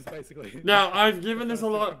 So it's basically. Now I've given this a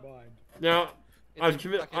That's lot. combined. Now It's I've a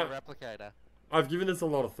given fucking replicator. I've given this a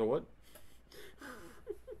lot of thought.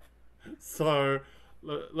 So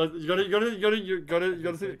you gotta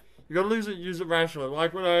use it rationally.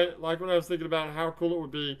 Like when I was thinking about how cool it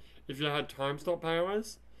would be if you had time stop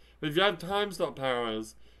powers. But if you had time stop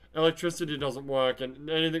powers, electricity doesn't work, and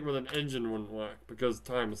anything with an engine wouldn't work because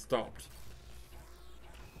time is stopped.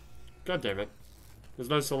 God damn it! There's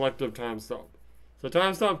no selective time stop. So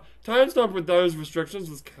time stop with those restrictions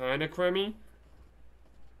was kind of crummy.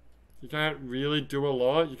 You can't really do a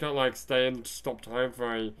lot. You can't like stay and stop time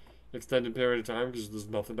for a extended period of time because there's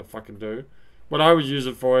nothing to fucking do. What I would use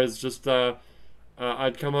it for is just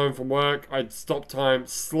I'd come home from work, I'd stop time,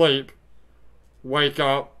 sleep, wake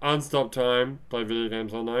up, unstop time, play video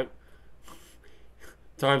games all night.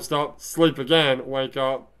 Time stop, sleep again, wake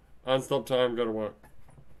up, unstop time, go to work.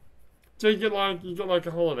 So you get like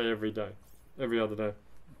a holiday every day, every other day,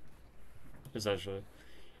 essentially.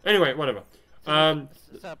 Anyway, whatever. So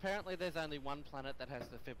apparently there's only one planet that has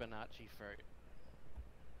the Fibonacci fruit.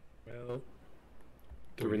 Well,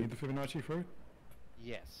 do we need the Fibonacci fruit?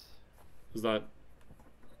 Yes. Is that...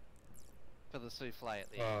 For the souffle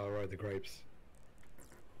at the end. Oh, right, the grapes.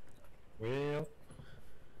 Well,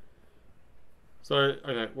 So,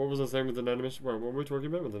 okay, what was I saying with the nanomission? Well, what were we talking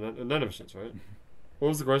about with the nanomissions, right? What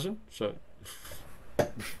was the question? Shit.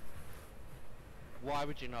 Why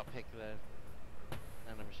would you not pick the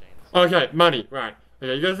nanomachines? Okay, money, right.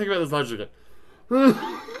 Okay, you gotta think about this logic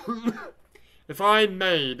again. If I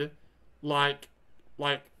made, like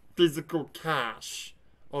physical cash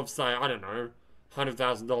of, say, I don't know,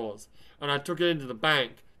 $100,000, and I took it into the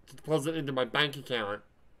bank to deposit into my bank account,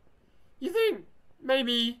 you think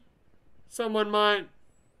maybe someone might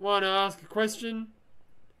want to ask a question?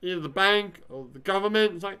 Either the bank or the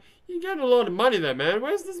government. It's like, you get a lot of money there, man.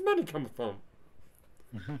 Where's this money coming from?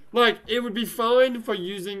 Like, it would be fine for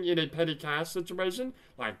using in a petty cash situation,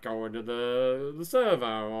 like going to the server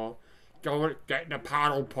or going getting a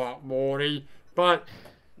paddle pot, Morty. But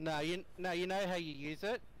No, you know how you use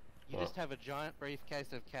it. You just have a giant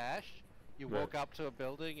briefcase of cash. You walk up to a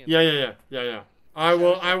building. And yeah. I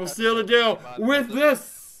will seal the deal with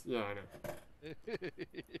this. Yeah, I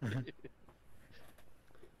know.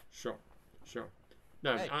 Sure.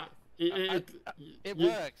 No, Hey, it you-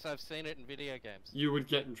 works. I've seen it in video games. You would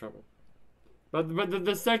get in trouble. But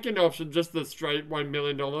the second option, just the straight $1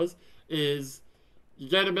 million, is you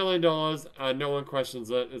get $1 million and no one questions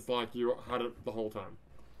it. It's like you had it the whole time.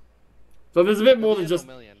 So there's a bit more than just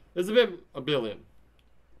million. there's a billion.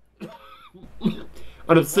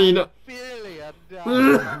 An obscene Billion.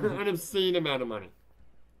 an obscene amount of money.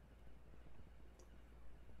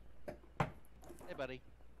 Hey, buddy.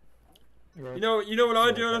 right. You know what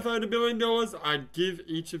I'd do if I had $1 billion? I'd give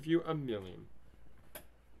each of you $1 million.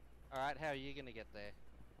 All right, how are you gonna get there?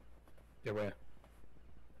 Yeah, where?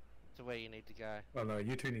 To where you need to go Well, no,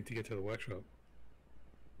 you two need to get to the workshop.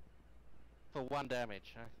 for 1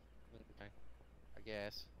 damage, huh? Okay, I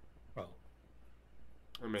guess. Well,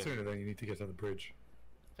 I mean, sooner than you need to get to the bridge.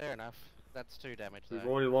 Fair enough. That's 2 damage we've though.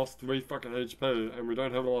 already lost 3 fucking HP and we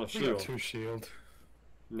don't have a lot of We got shield 2 shield.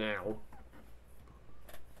 now.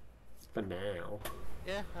 For now.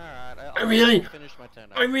 Yeah, all right. I really- I'll finish my turn.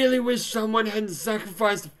 I really wish someone hadn't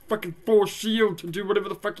sacrificed the fucking force shield to do whatever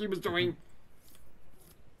the fuck he was doing.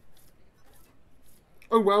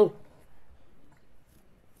 Oh well.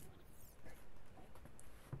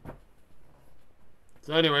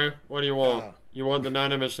 So anyway, what do you want? Ah. You want the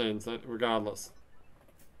nanomachines, regardless.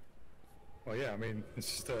 Well, yeah, I mean,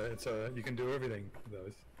 it's just you can do everything with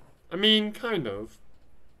those. I mean, kind of.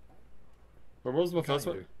 But what was my first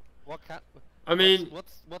Kind one? of. What kind? I mean,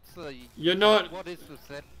 what's the? you're not- What is the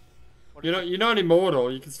set? What you're is not it? you're not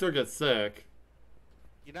immortal. You can still get sick.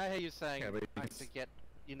 You know how you're saying Yeah, but I need it's- to get.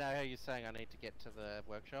 You know how you're saying I need to get to the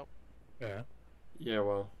workshop. Yeah. Yeah,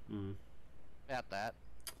 well. About that.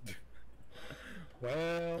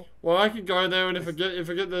 Well, Well, I could go there, and if I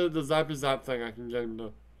get the zappy zap thing, I can get him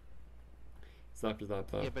to zappy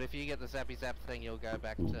zap there. Yeah, but if you get the zappy zap thing, you'll go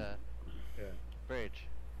back to yeah, bridge.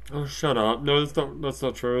 Oh, shut up! No, that's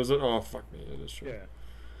not true, is it? Oh, fuck me, it is true. yeah.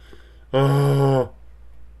 Oh,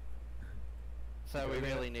 So we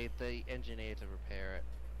Yeah. really need the engineer to repair it.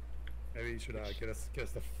 Maybe you should get us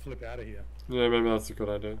the flip out of here. yeah, maybe that's a good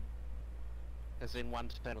idea. As in 1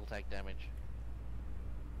 turn will take damage.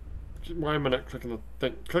 Why am I not clicking the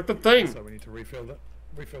thing? Click the thing. So we need to refill the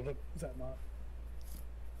Zap mark.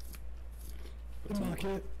 The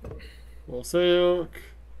market. Well, silk.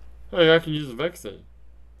 Hey, I can use a Vexy.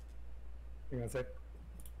 You gonna say?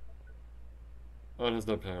 Oh, it has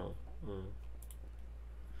no power. Oh.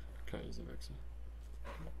 Can't use a Vexy.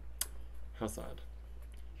 How sad.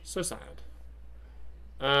 So sad.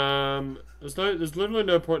 There's literally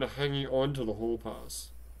no point in hanging on to the hall pass.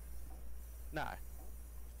 No.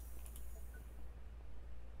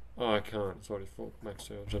 Oh, I can't. It's already full max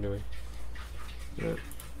charge anyway. Yeah.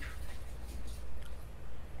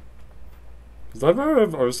 Is that part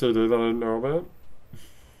of OCD that I didn't know about?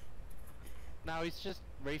 No, he's just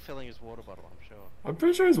refilling his water bottle, I'm sure. I'm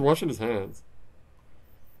pretty sure he's washing his hands.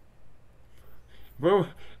 Well,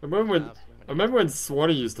 I remember when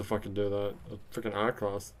Swanee used to fucking do that. A freaking art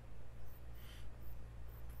class.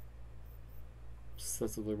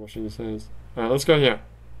 Obsessively washing his hands. Alright, let's go here.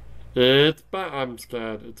 It's back. I'm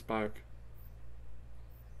scared. It's back.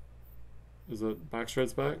 Is it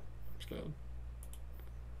Backstreet's back? I'm scared.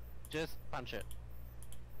 Just punch it.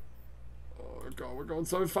 Oh god, we're going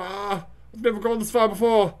so far. I've never gone this far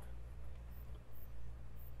before.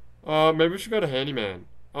 Maybe we should go to Handyman.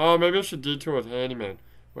 Oh, maybe I should detour with Handyman.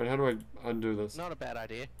 Wait, how do I undo this? Not a bad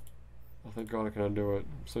idea. Oh, thank god I can undo it.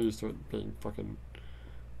 I'm so used to it being fucking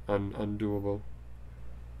undoable.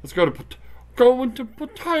 Let's go to go into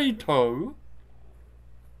Potato.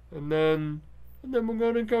 And then we're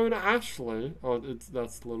gonna go to Ashley. Oh,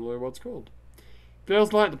 that's literally what it's called.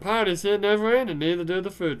 Feels like the party's here never end, and neither do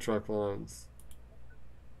the food truck lines.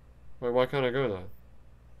 Wait, why can't I go there?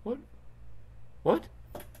 What? What?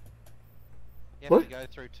 You have What? to go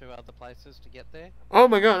through 2 other places to get there. Oh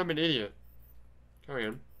my god, I'm an idiot. Carry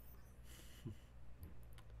on.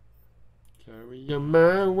 Carry on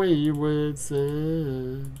my wayward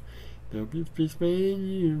son. There'll be peace when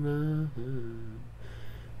you run.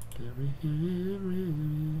 Carry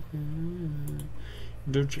on.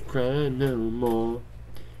 Don't you cry no more.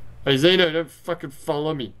 Hey Zeno, don't fucking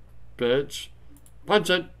follow me, bitch. Punch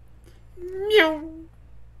it. Meow.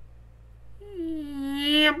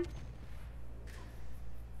 Yep.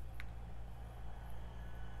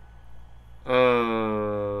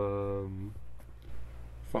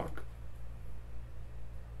 Fuck.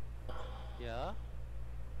 Yeah.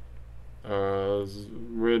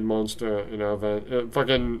 Weird monster in our van.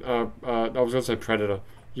 I was gonna say predator.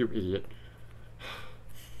 You idiot.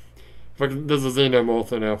 Fucking, there's a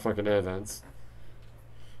xenomorph in our fucking air vents.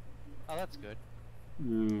 Oh, that's good.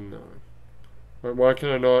 No. Wait, why can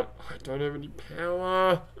I not? I don't have any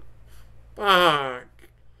power. Fuck.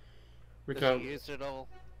 We Because can't. you used it all.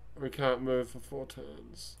 We can't move for 4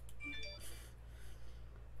 turns.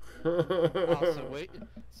 Oh,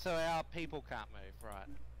 so our people can't move, right?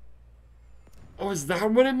 Oh, is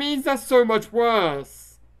that what it means? That's so much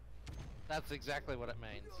worse. That's exactly what it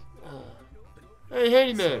means. Oh. Hey,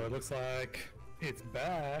 handyman. So it looks like it's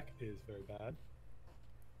back is very bad.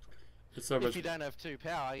 It's so If much, you don't have 2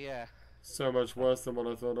 power, yeah. so much worse than what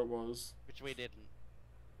I thought it was. Which we didn't.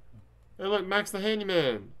 Hey, look, Max the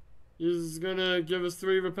handyman. He's gonna give us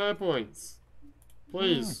 3 repair points.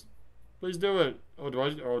 Please, please do it. Oh, do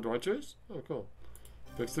I choose? Oh, cool.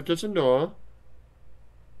 Fix the kitchen door.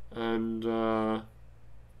 And I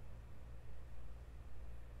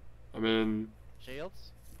mean,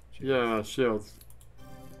 Shields? yeah, shields.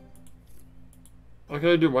 Oh, can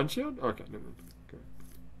I do 1 shield? Okay, never mind. Go.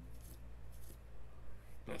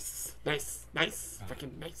 Nice, nice, nice,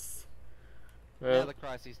 fucking nice. Now Well, the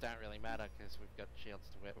crises don't really matter because we've got shields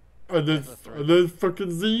to wear. and then fucking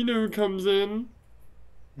Xeno comes in.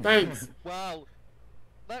 Thanks, Well,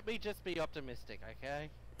 let me just be optimistic, okay?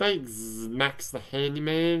 thanks, Max the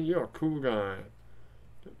handyman. You're a cool guy.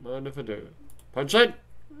 Don't mind if I do. Punch it.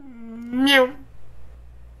 Meow.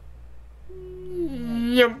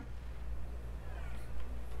 Meow.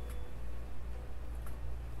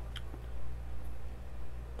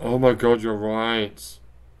 Oh my god, you're right.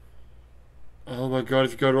 Oh my god,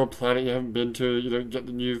 if you go to a planet you haven't been to, you don't get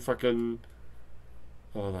the new fucking...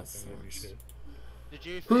 Oh, that Holy sucks. shit. Did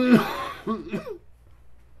you finish?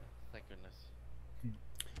 Thank goodness.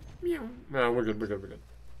 Meow. No, we're good, we're good, we're good.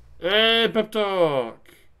 Hey, pep talk!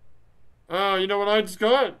 Oh, you know what I just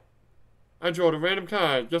got? I drew a random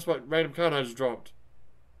card. Guess what random card I just dropped?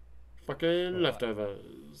 Fucking What?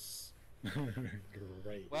 leftovers.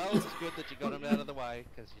 Great. Well, it's good that you got him out of the way,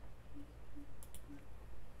 because you...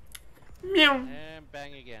 Meow. And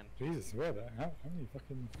bang again. Jesus, where the how many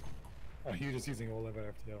fucking? Oh, you're just using all of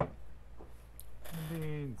our FTL.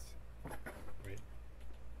 Beans. Wait.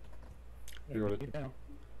 You got it. Now.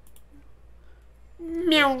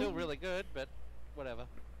 Meow. Still really good, but whatever.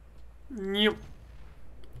 Meow.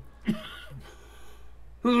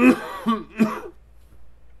 And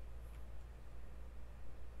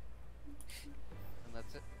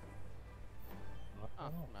that's it.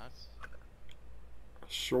 Oh, nice.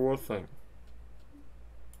 Sure thing.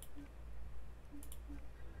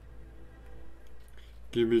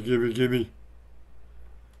 Gimme, gimme, gimme.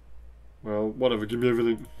 Well, whatever, give me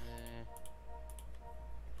everything.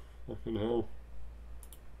 Fucking hell.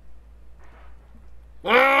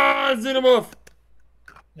 Ah, Xenomorph!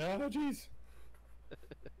 Oh, jeez.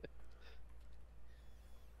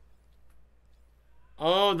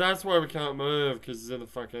 Oh, that's why we can't move, because he's in the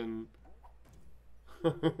fucking...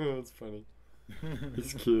 That's funny.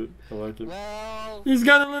 He's cute. I like him. Well, He's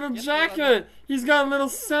got a little Guess what, I'm jacket! He's got little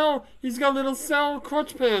cell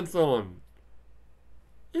crotch pants on!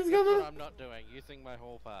 He's got that's what little... I'm not doing, using my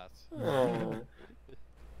hall pass. Oh.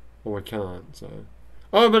 Well, I can't, so...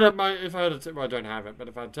 Oh, but if I had I don't have it, but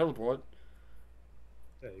if I had teleport...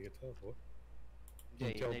 Yeah, you get teleport. Yeah,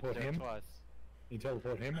 You you need to teleport do it him? twice. You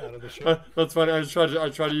teleport him out of the ship. That's funny. I tried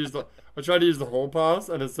to use the hall pass,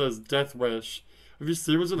 and it says Death Wish. Have you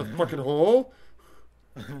seen what's in the fucking hall?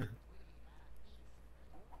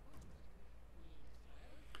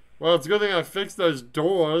 Well, it's a good thing I fixed those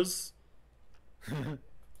doors.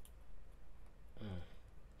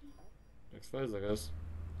 Next phase, I guess.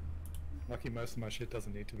 Lucky most of my shit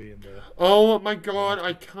doesn't need to be in there. Oh my god,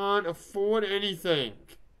 I can't afford anything.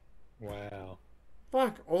 Wow.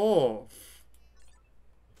 Fuck off.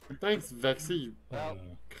 Thanks, Vexy, you Well,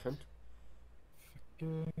 cunt.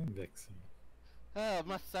 Fucking Vexy. oh, it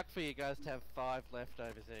must suck for you guys to have 5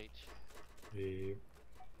 leftovers each. Yeah.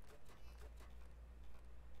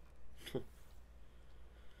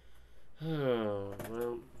 Oh,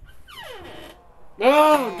 well.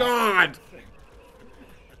 Oh, God!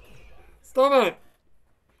 Stop it!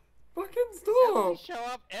 Fucking They stop! show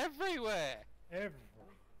up everywhere! Every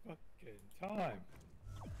fucking time.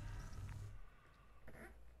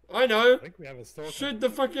 I know! I think we have a stalker. Shoot the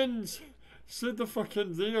fucking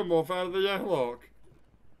xenomorph out of the airlock.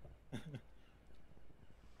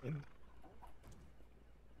 In,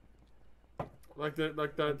 Like that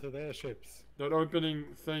into their ships. that opening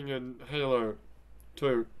thing in Halo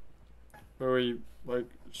 2. Where he like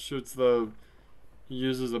shoots he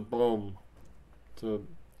uses a bomb to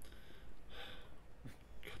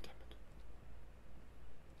God damn it.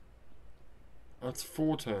 That's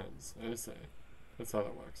 4 turns, I say. That's how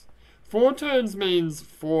that works. 4 turns means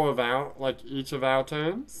 4 of our each of our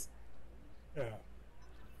turns. Yeah.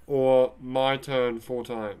 Or my turn 4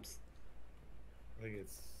 times. I think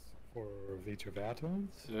it's for each of our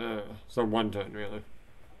turns. Yeah. So 1 turn really.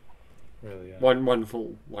 Really, yeah. One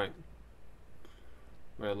full round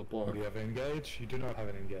the block. Do you have an engage? You do not have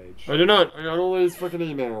an engage. I do not. I got all these fucking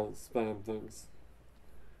emails, spam things.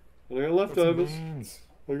 And I got What's leftovers. beans?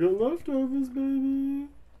 I got leftovers, baby.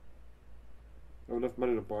 I have enough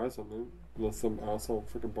money to buy something. Unless some asshole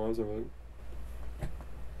freaking buys everything.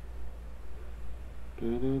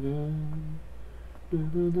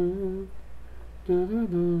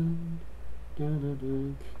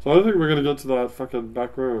 So I don't think we're gonna get to that fucking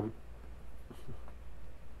back room.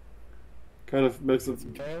 Kind of makes it.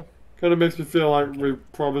 Some kale? Kind of makes me feel like we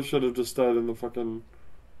probably should have just stayed in the fucking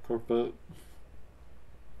cockpit.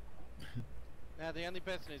 Now, the only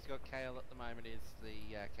person who's got Kale at the moment is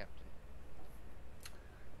the captain.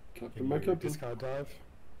 Captain, Can my you captain. discard dive?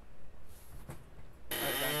 I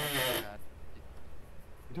don't have the card.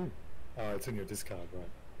 You do. Oh, it's in your discard,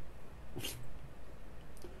 right?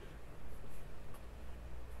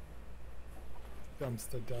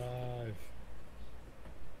 Dumpster dive.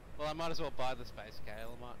 Well, I might as well buy the space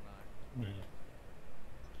Kale, mightn't I? Yeah.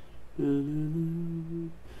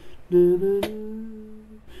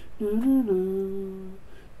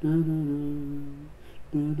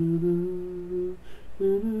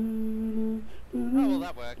 Oh, well,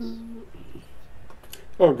 that works.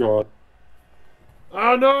 Oh god.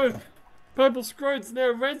 Oh no! Purple scrote's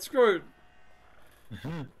now red scrote!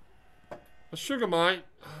 A sugar mite.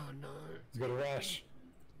 Oh no. He's got a rash.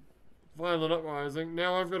 Violent uprising.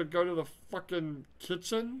 Now I've got to go to the fucking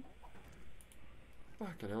kitchen?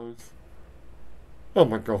 Fucking hell. Oh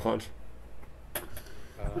my god. Who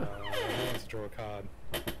wants to draw a card?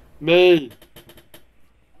 Me!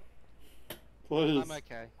 Please. I'm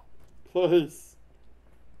okay. Please.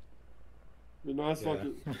 Be nice if I Yeah.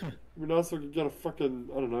 could, be nice if I could get a fucking,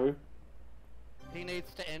 I don't know. He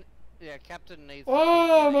needs to end. Yeah, Captain needs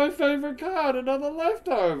Oh, to my keep favourite card, another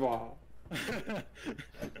leftover!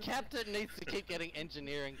 Captain needs to keep getting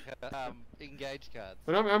engineering engage cards.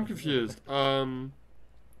 But I'm confused. Oh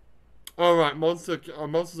right,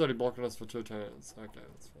 monster's only blocking us for 2 turns. Okay,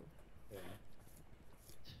 that's fine.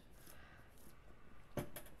 Yeah.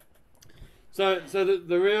 So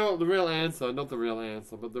the real answer, not the real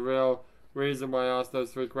answer, but the real reason why I asked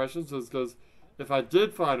those 3 questions was because if I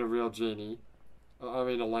did find a real genie, I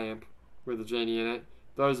mean a lamp with a genie in it,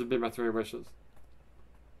 those would be my 3 wishes.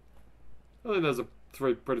 I think those are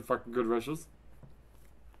 3 pretty fucking good wishes.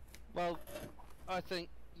 Well, I think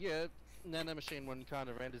yeah, nanomachine one kind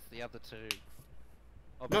of renders the other 2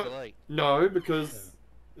 obsolete. No, because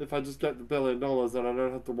if I just get the $1 billion, then I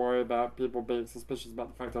don't have to worry about people being suspicious about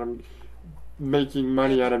the fact that I'm making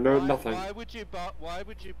money Yeah, out of but nothing. Why would you buy? Why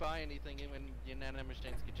would you buy anything when your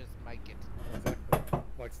nanomachines could just make it? Exactly.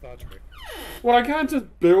 Like Star Trek. Well, I can't just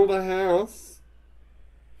build a house.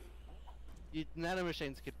 Your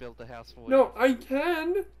nanomachines could build the house for you. No, I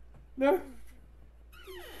can. No.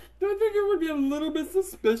 Don't think it would be a little bit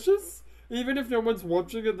suspicious, even if no one's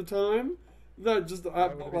watching at the time, that just Why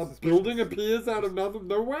would it be a suspicious? building appears out of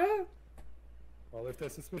nowhere? Well, if they're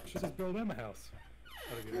suspicious, just build them a house.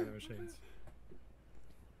 Out of your nanomachines.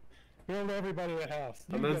 Build everybody a house.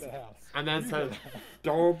 You And then- get a house. And then You say, get a house.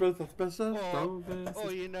 don't be suspicious, Or, don't be or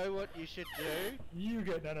suspicious. you know what you should do? You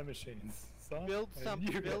get nanomachines. Son, Build and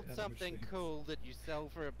you get build something nanomachines. cool that you sell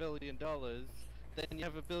for $1 billion. Then you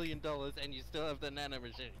have $1 billion and you still have the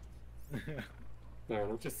nanomachine. Fair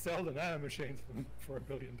enough. Just sell the nanomachines for $1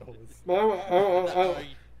 billion. No,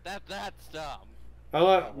 that's dumb. I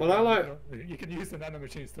like, but I like, You can use the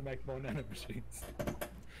nanomachines to make more nanomachines.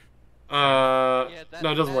 Yeah, that,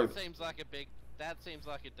 no, it doesn't that work. seems like a big. That seems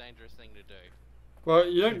like a dangerous thing to do. Well,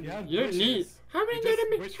 you If you have don't need wishes, how many you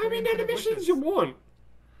just wish how for many infinite nanomissions wishes. you want.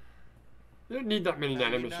 You don't need that many You know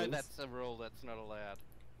nanomissions. that's a rule that's not allowed.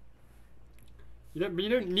 You don't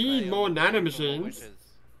You need fail more to wish for more nanomachines. wishes.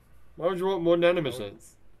 Why would you want more nanomachines?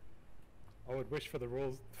 I would wish for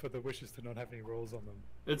the wishes to not have any rules on them.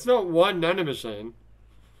 It's not one nanomachine.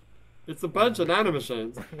 It's a bunch of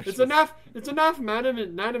nanomachines. It's enough. It's enough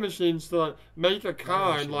nanomachines to like, make a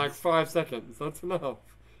car in like 5 seconds. That's enough.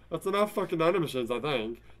 That's enough fucking nanomachines, I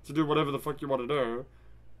think, to do whatever the fuck you want to do.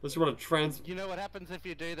 Unless you want to You know what happens if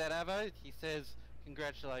you do that, Avo? He says,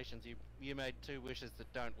 "Congratulations, you made 2 wishes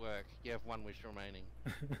that don't work. You have 1 wish remaining."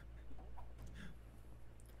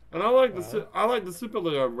 And I like the Super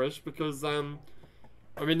Leo wish because I mean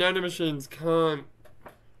nanomachines can't.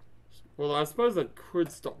 Well, I suppose they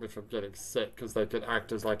could stop me from getting sick because they could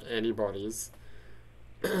act as like antibodies,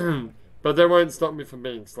 but they won't stop me from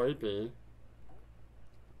being sleepy.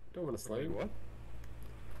 Don't want to sleep. What?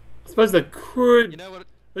 I suppose they could. You know what?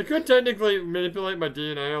 They could technically manipulate my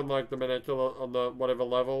DNA on like the molecular on the whatever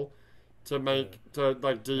level to to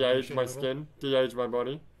like de-age my skin, de-age my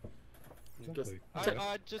body. Exactly.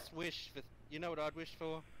 I'd just wish for. You know what I'd wish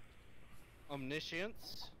for?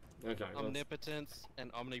 Omniscience, Okay. omnipotence,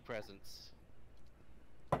 and omnipresence.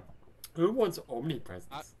 Who wants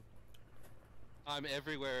omnipresence? I'm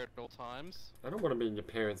everywhere at all times. I don't want to be in your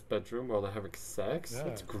parents' bedroom while they're having sex. Yeah.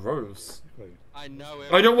 That's gross. Exactly. I know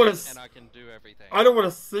everything, I don't want to. and I can do everything. I don't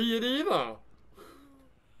want to see it either.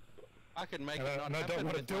 I can make And it not I happen don't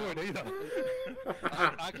want to with do my- it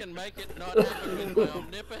either. I can make it not happen with my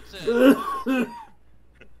omnipotence.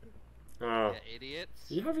 Oh. You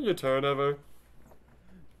idiots. Are you having your turn, Evo?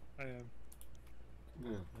 I am.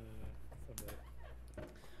 Yeah. Someday.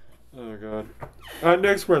 Oh god. Alright,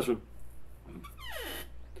 next question.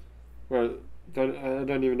 Well, I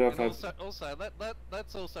don't even know if And I've... also,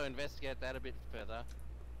 let's also investigate that a bit further.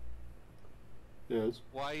 Yes.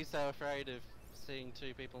 Why are you so afraid of seeing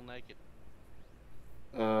 2 people naked?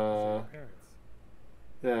 Parents.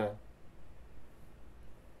 Yeah.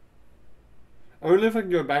 Only if I can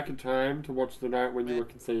go back in time to watch the night when you were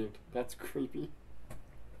conceived. That's creepy.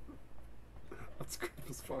 That's creepy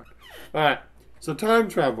as fuck. Alright, so time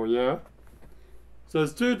travel, yeah? So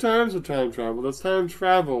there's 2 times of time travel. There's time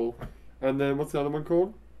travel, and then what's the other one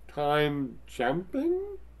called? Time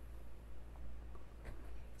jumping?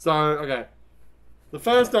 So, okay. The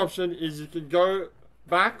first option is you can go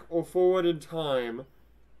back or forward in time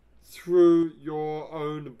through your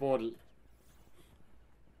own body.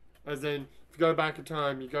 As in, if you go back in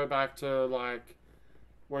time, you go back to, like,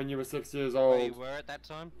 when you were 6 years Where old. you were at that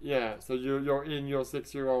time? Yeah, so you're in your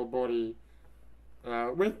 6-year-old body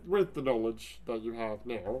with the knowledge that you have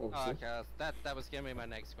now, Oh, obviously. okay, that was gonna be my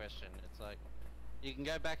next question. It's like, you can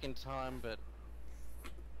go back in time, but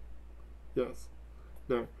Yes.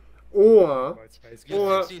 No. Or White space. you're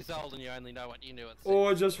Or- 6 years old and you only know what you knew at 6.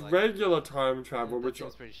 or just Like, regular time travel, that which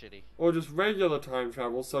seems pretty shitty. or just regular time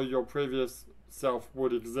travel, so your previous self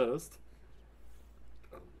would exist.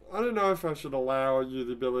 I don't know if I should allow you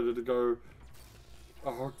the ability to go.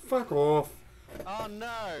 Oh, fuck off. Oh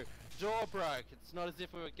no! Door broke. It's not as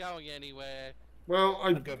if we were going anywhere. Well,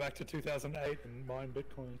 I'd go back to 2008 and mine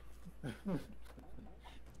Bitcoin.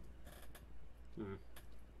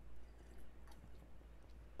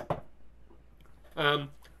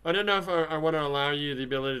 I don't know if I want to allow you the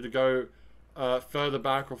ability to go further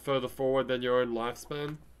back or further forward than your own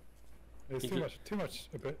lifespan. There's If too you-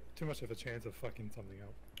 much of a chance of fucking something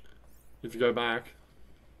up. If you go back.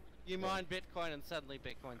 You mine Bitcoin and suddenly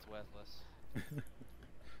Bitcoin's worthless.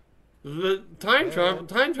 The time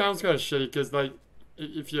travel's kind of shitty because like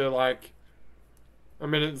if you're like, I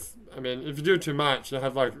mean if you do too much, you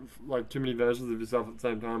have like too many versions of yourself at the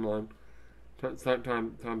same timeline,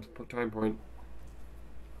 time point.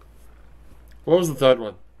 What was the third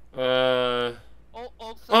one? Also,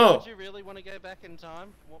 Oh. would you really want to go back in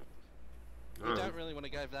time? You Oh. don't really want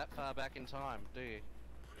to go that far back in time, do you?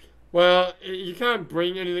 Well, you can't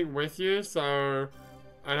bring anything with you, so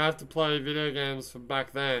I'd have to play video games from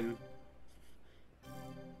back then.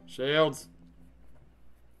 Shields,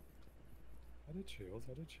 I did shields.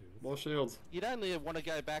 more shields. You'd only want to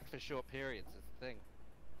go back for short periods, is the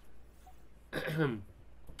thing.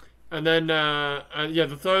 And then, yeah,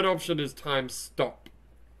 the third option is time stop.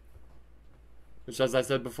 Which, as I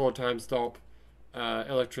said before, time stop,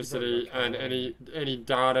 electricity, and any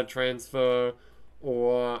data transfer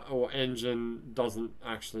or engine doesn't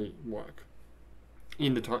actually work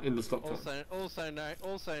in the stop time.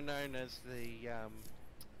 Also known as the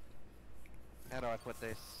how do I put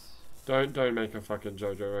this? Don't make a fucking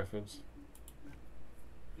JoJo reference.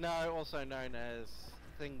 No, also known as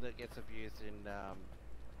thing that gets abused in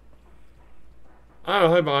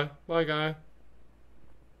Oh, hey, bye. Bye, guy.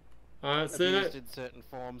 Alright, see you abused next. in certain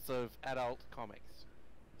forms of adult comics.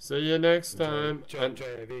 See you next time. And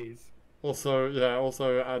JVs. also, yeah,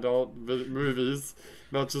 also adult movies,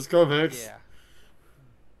 not just comics. Yeah.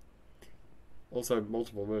 Also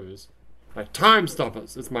multiple movies. Like Time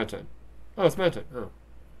Stoppers. It's my turn. Oh, it's my turn. Oh.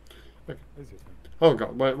 Who's your turn? Oh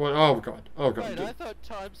god. Wait. Oh god. Oh god. Wait, I thought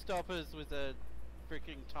Time Stoppers was a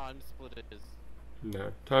freaking Time Splitters.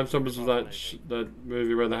 No. Time Stoppers was Oh, that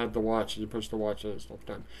movie where they had the watch and you push the watch and it stops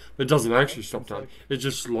time. But it doesn't actually stop It's time. like- It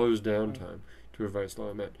just slows down time to a very slow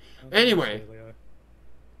amount. Oh, Anyway. Leo.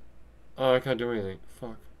 Oh, I can't do anything.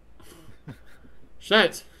 Fuck.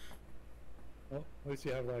 Shit. Well, at least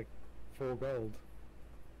you have like 4 gold.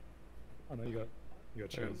 Oh no, you got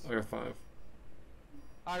cheese. I got 5.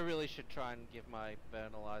 I really should try and give my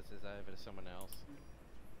Bernalizers over to someone else.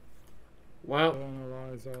 Well.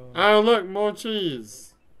 Analyzer. Oh look, more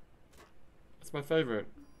cheese. That's my favorite.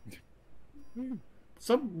 Who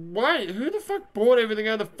the fuck bought everything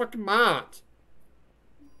out of the fucking mart?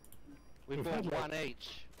 We We've bought had, like- 1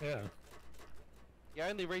 each. Yeah. You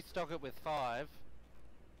only restock it with 5.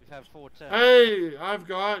 We've had 4 turns. Hey, I've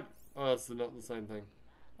got. Oh, that's not the same thing.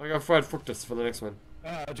 I got fried fructus for the next one.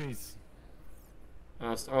 Ah, jeez.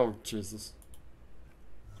 Oh Jesus.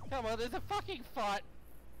 Come on, there's a fucking fight.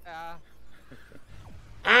 Ah!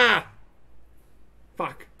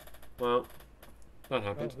 Fuck. Well, that Well,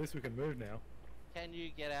 happened. at least we can move now. Can you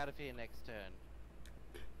get out of here next turn?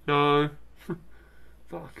 No.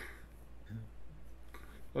 Fuck.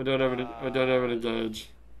 I don't have any gauge.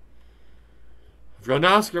 I've got to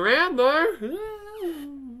ask around though.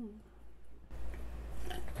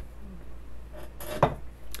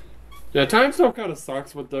 Yeah, time stop kind of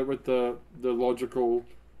sucks with the logical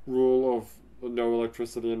rule of no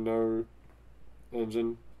electricity and no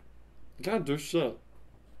engine. You can't do shit.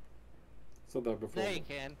 Said that before. There you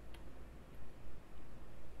can.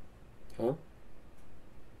 Huh?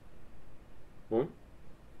 What?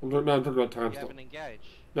 I'm talking about time You stop. haven't engaged.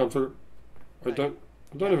 No, I'm talking. I No, don't.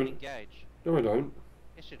 I You don't haven't even. engaged. No, I don't.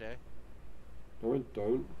 Yes, you do. No, I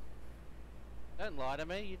don't. Don't lie to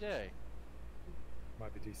me, you do.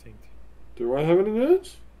 Might be desynced. Do I have any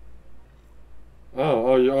edge?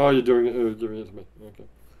 You're doing it. You're giving it to me. Okay.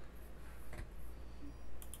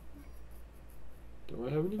 Do I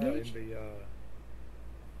have any In edge? the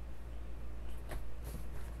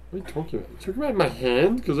What are you talking about? You talking about my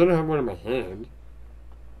hand? Because I don't have one in my hand.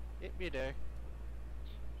 Yep, you do.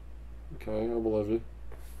 Okay, I believe you.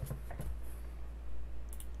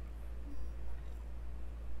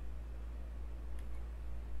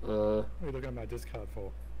 what are you looking at my discard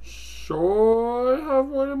for? Sure, I have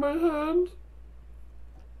one in my hand.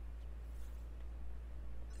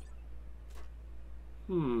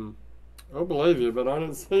 I believe you, but I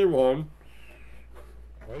don't see one.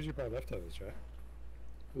 Why did you buy leftovers, Joe?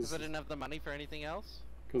 Because I didn't have the money for anything else.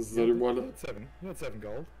 Because I didn't want You it. had 7. You had 7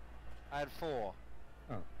 gold. I had 4.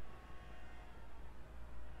 Oh.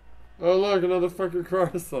 Oh look, another fucking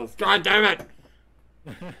crisis. God damn it!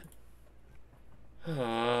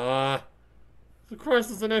 Ah, the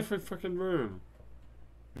crisis in every fucking room.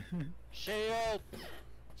 Shield!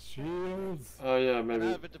 Shields. Oh yeah, I maybe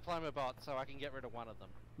have a diploma bot, so I can get rid of one of them.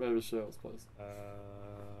 maybe shields, please.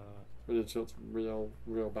 We need shields real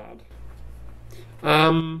bad.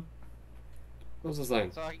 What was I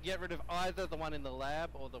saying? So I can get rid of either the one in the lab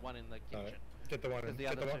or the one in the No, kitchen. get the one in. Because the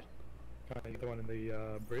Get other the one. two... Can't I get the one in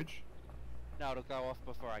the bridge? No, it'll go off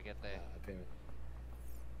before I get there. Ah, damn it.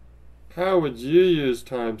 How would you use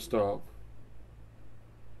time stop?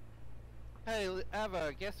 Hey,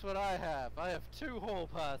 Ava, guess what I have? I have 2 hall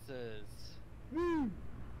passes.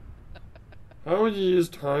 How would you use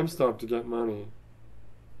time stop to get money?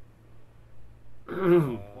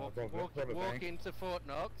 Walk rob a bank. into Fort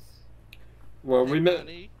Knox. Well, take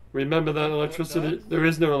money. remember that electricity. Knox. There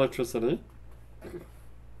is no electricity.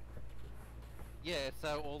 Yeah,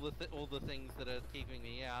 so all the things that are keeping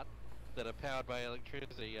me out, that are powered by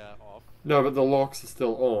electricity, are off. No, but the locks are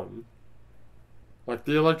still on. Like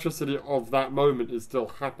the electricity of that moment is still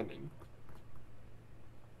happening.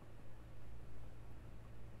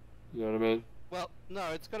 You know what I mean? Well,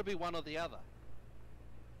 no, it's got to be one or the other.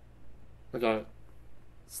 Okay.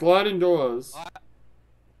 Sliding doors. I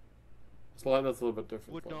Slide, that's a little bit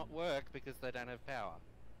different. would but not work because they don't have power.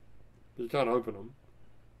 You can't open them.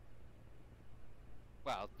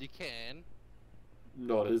 Well, you can.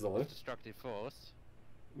 Not easily. With destructive force.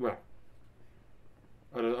 Well.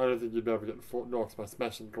 I don't think you'd be able to get Fort Knox by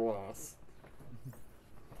smashing glass.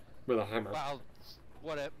 with a hammer. Well,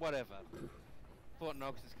 whatever. Fort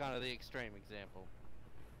Knox is kind of the extreme example.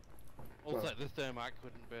 Also, Well. the thermite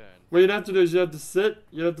couldn't burn. What you'd have to do is you have to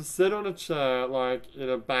sit on a chair, like in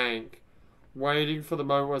a bank, waiting for the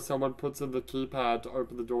moment where someone puts in the keypad to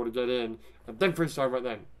open the door to get in, and then freestyle right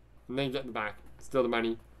then. And then get in the back, steal the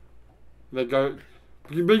money. And then go.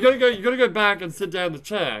 But you gotta go back and sit down in the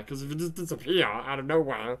chair, because if you just disappear out of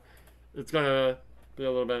nowhere, it's gonna be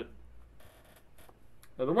a little bit.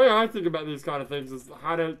 And the way I think about these kind of things is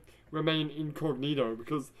how to remain incognito,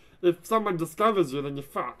 because if someone discovers you, then you're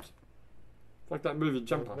fucked. It's like that movie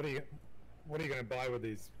Jumper. What are you going to buy with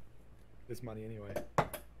this money anyway?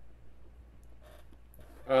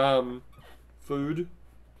 Food.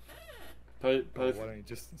 Pay. Why don't you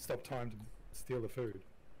just stop time to steal the food?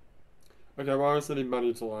 Okay, well, I also need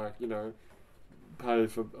money to, like, you know, pay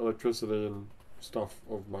for electricity and stuff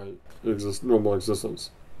of my normal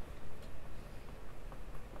existence.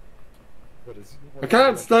 What I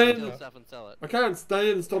can't stay Steal in. stuff and sell it. I can't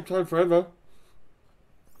stay in stop time forever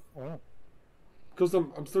Why not? because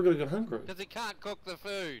I'm still gonna get hungry. Because he can't cook the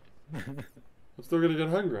food. I'm still gonna get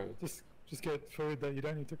hungry. just get food that you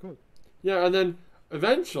don't need to cook. Yeah, and then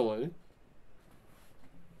eventually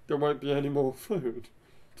there won't be any more food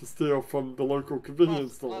to steal from the local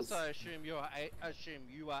convenience Plus, stores. I assume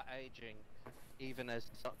you are aging, even as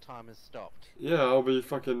time has stopped, Yeah, I'll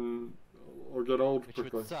get old which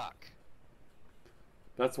quickly. would suck.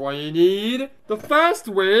 That's why you need the first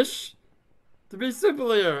wish to be super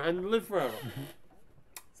Leo and live forever.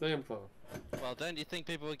 See, I'm clever. Well, don't you think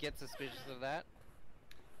people would get suspicious of that?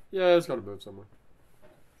 Yeah, it's gotta move somewhere.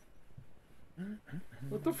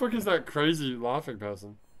 What the fuck is that crazy laughing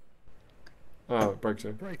person? Oh,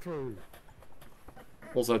 breakthrough. Breakthrough.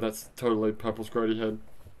 Also, that's totally Purple Scrody head.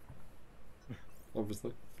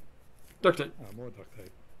 Obviously. Duct tape. Oh, more duct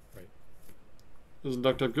tape. Right. Isn't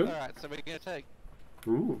duct tape good? Alright, so we're gonna take...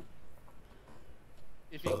 Ooh.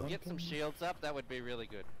 If you can get some shields up, that would be really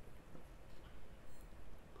good.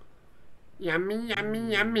 Yummy,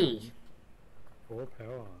 yummy, yummy. 4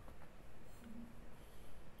 power.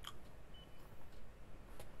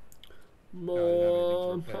 More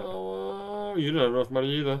anything to repair. power. You don't have enough money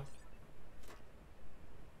either.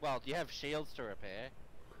 Well, do you have shields to repair?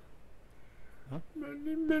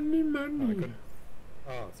 Money, money, Oh, I money. couldn't.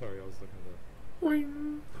 Oh, sorry, I was looking at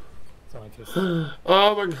Boing. the scientist.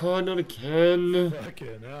 Oh my god, not again.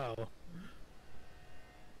 Fucking hell.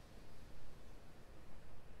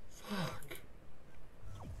 Fuck.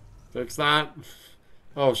 Fix that.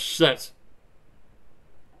 Oh shit.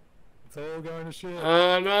 It's all going to shit.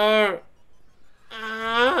 Oh no.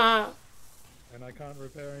 Ah. And I can't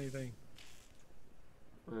repair anything.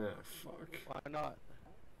 Ah, fuck. Why not?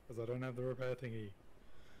 Because I don't have the repair thingy.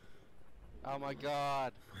 Oh my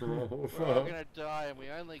god. Oh, We're all fuck. gonna die and we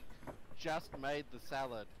only just made the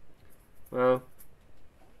salad. Well.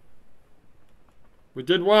 We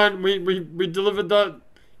did one. We delivered that.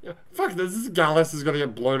 Yeah, fuck this. This Gallus is gonna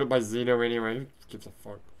get blown up by Xeno anyway. Who gives a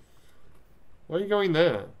fuck? Why are you going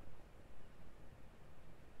there?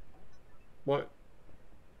 What?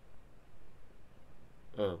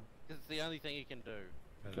 Oh, It's the only thing you can do.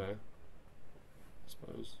 And okay. I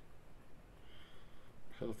suppose.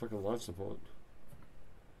 How the fucking life support?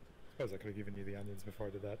 I suppose I could have given you the onions before I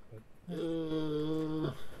did that, but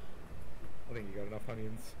I think you got enough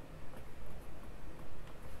onions.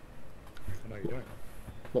 I know you don't.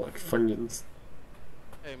 Not like Funyuns.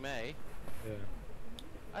 Who, me? Yeah.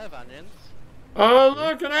 I have onions. Oh,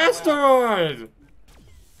 look, an asteroid!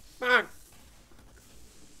 Fuck!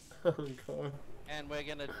 Oh, God. And we're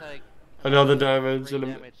gonna take Another damage 3 and a...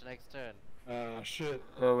 damage next turn. Ah, shit.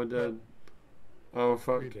 Oh, we're dead. Oh,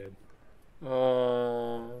 fuck. We did.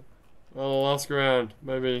 Well, last round,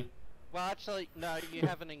 maybe. Well, actually, no, you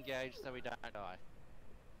haven't engaged, so we don't die.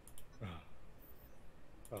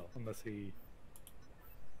 Well, unless he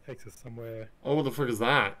takes us somewhere. Oh, what the fuck is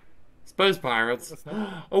that? Space pirates. That's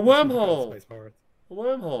not- A wormhole! Space pirates. A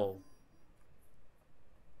wormhole.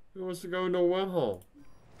 Who wants to go into a wormhole?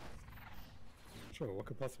 Sure, what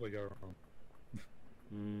could possibly go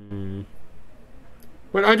wrong?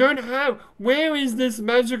 Wait, I don't have... Where is this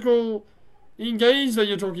magical engage that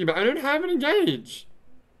you're talking about? I don't have an engage.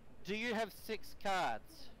 Do you have 6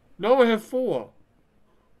 cards? No, I have 4.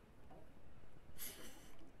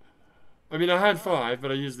 I mean, I had 5,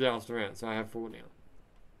 but I used the Alistair Ant, so I have 4 now.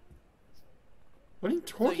 What are you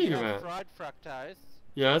So talking you have about? fried fructose.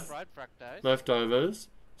 Yes, Fried fructose. leftovers,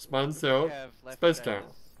 spun You silk, have Space leftovers.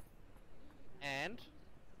 Cow. And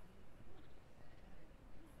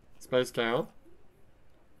Space Cow.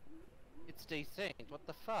 it's desynced. What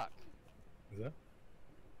the fuck? Is that?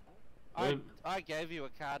 I gave you a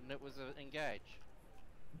card and it was engage.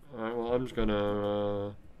 Alright, well, I'm just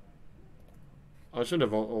gonna. I should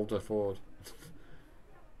have alt forward.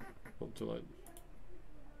 Not too late.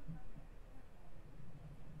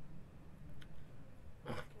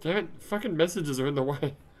 Oh, damn it! Fucking messages are in the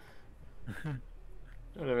way.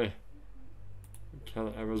 Anyway.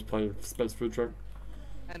 I was playing Space Food Truck.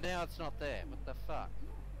 And now it's not there. What the fuck?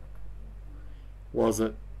 Was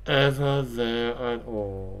it ever there at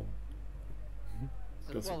all?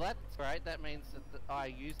 So, well, that's great. That means that I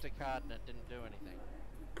used a card and it didn't do anything.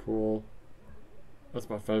 Cool. That's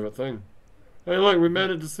my favourite thing. Hey, look, we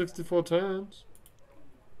made it to 64 turns.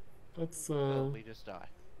 That's Well, we just die.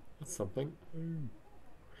 that's something. We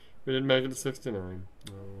didn't make it to 69.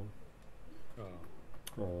 Oh. Oh.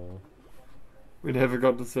 Oh. We never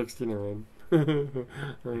got to 69. Tell you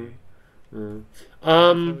how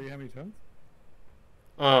many turns?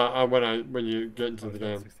 When you get into the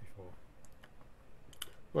game. 64.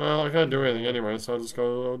 Well, I can't do anything anyway, so I'll just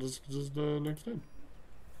next game.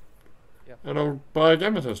 Yeah. And I'll buy a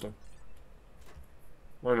Gamma Toaster.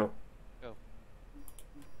 Why not? Go.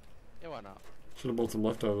 Yeah, why not? Should have bought some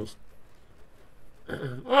leftovers.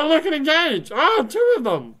 Oh, look at engage! Oh, 2 of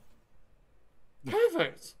them!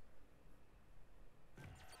 Perfect!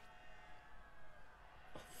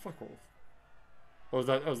 Oh, fuck off. Was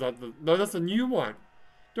that the... No, that's a new one.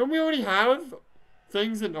 Don't we already have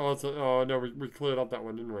things in... Oh, no, we cleared up that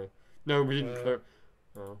one, didn't we? No, we didn't clear...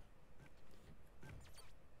 Oh.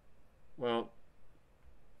 Well.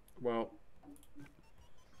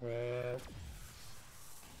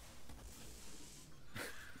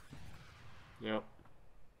 Yeah.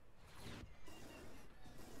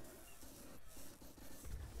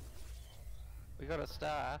 We got a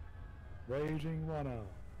star. Raging runner.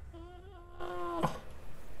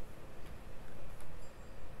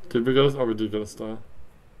 Did we get a... Oh, we did get a star.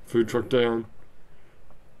 Food truck down.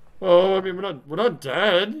 Oh, I mean, we're not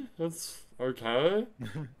dead. That's okay.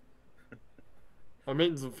 I'm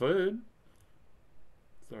eating some food.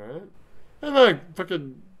 It's alright. And look,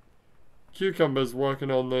 fucking Cucumber's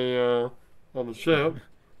working on the ship.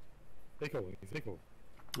 Pickle, pickle.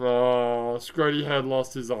 Oh, Scrody had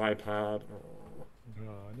lost his iPad. Oh.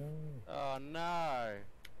 Oh no. Oh no.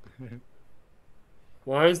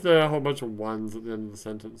 Why is there a whole bunch of ones at the end of the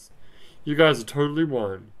sentence? You guys are totally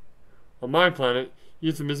one. On my planet,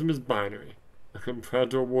 euphemism is binary. I'm proud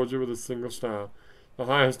to award you with a single star. The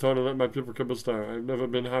highest honor that my people can bestow. I've never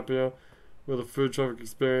been happier with a food traffic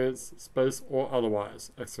experience, space or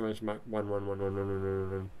otherwise. Exclamation mark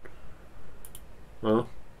 1111111. Well,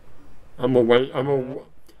 I'm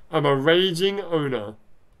a raging owner.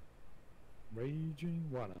 Raging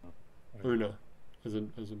runner. Owner, as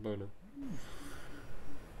in boner.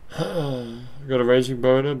 I got a raging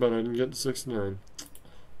boner, but I didn't get to 69.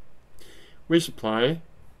 We should play.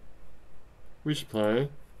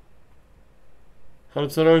 100%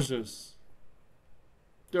 orange juice.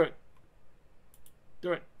 Do it.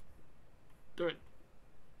 I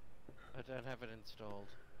don't have it installed.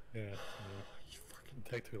 Yeah. You fucking...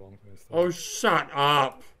 It'll take too long to install. Oh, shut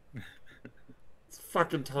up! It's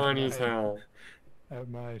fucking tiny as hell. At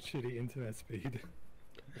my shitty internet speed.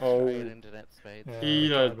 Oh, Australian internet speed.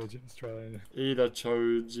 eat a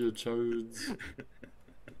chodes, you chodes.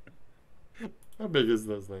 How big is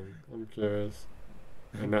this thing? I'm curious.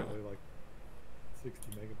 Probably like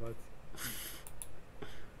 60 megabytes.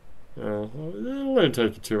 Oh, it'll only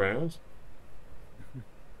take you 2 hours.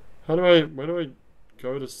 Where do I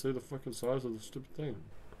go to see the fucking size of the stupid thing?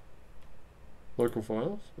 Local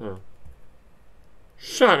files? Oh.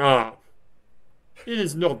 Shut up! It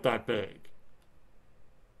is not that big.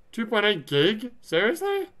 2.8 gig?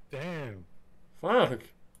 Seriously? Damn. Fuck.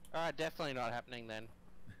 Alright, definitely not happening then.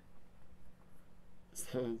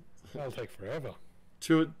 That'll take forever.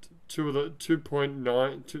 Two of the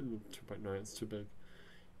 2.9, it's too big.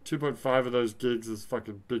 2.5 of those gigs is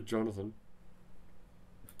fucking Big Jonathan.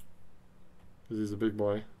 Because he's a big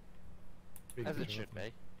boy. Big As it Jonathan. should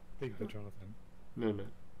be. Big for Jonathan. No.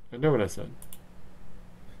 I know what I said.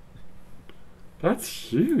 That's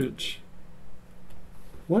huge.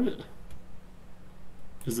 What?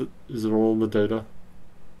 Is it all in the data?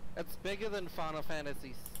 It's bigger than Final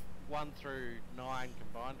Fantasy 1 through 9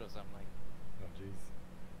 combined or something. Oh jeez.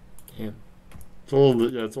 Damn. It's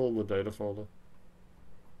all in the data folder.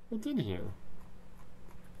 What's in here?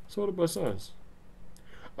 Sorted by size.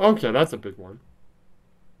 Okay, that's a big one.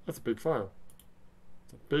 That's a big file.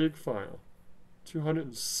 It's a big file.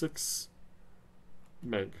 206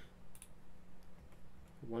 meg.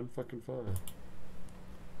 One fucking file.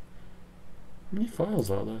 How many files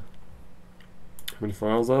are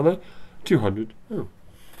there? 200. Oh.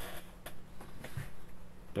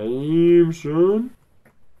 Damn, son.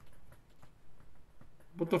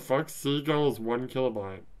 What the fuck? Seagull is 1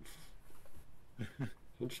 kilobyte.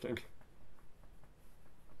 Interesting.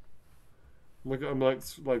 Look, I'm like,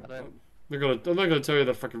 I'm not gonna tell you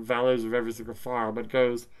the fucking values of every single file, but it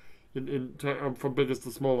goes from biggest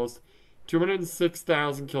to smallest.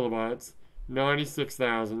 206,000 kilobytes,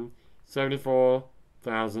 96,000,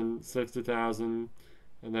 74,000, 60,000,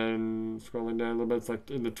 and then scrolling down a little bit, it's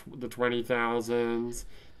like in the 20,000s.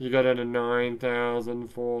 You go down to 9,000,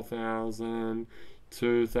 4,000,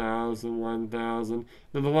 2,000, 1,000.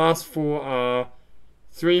 Then the last four are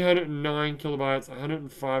 309 kilobytes,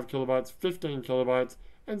 105 kilobytes, 15 kilobytes,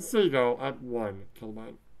 and Seagull at 1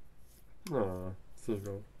 kilobyte. Aww,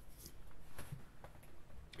 Seagull.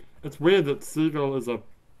 It's weird that Seagull is a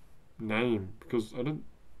name, because I don't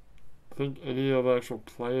think any of the actual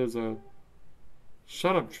players are...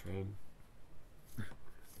 Shut up, Train.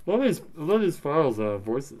 A lot of these files are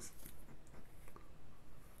voices.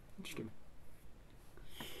 Interesting.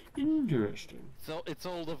 Interesting. So it's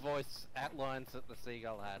all the voice outlines that the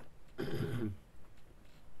Seagull had.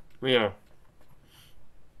 Yeah.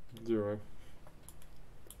 0.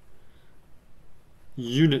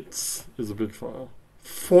 Units is a big file.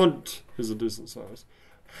 Font is a decent size.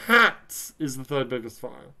 Hats is the 3rd biggest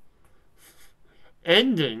file.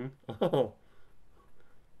 Ending. Oh.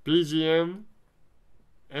 BGM.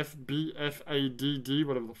 FBFADD,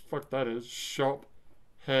 whatever the fuck that is. Shop.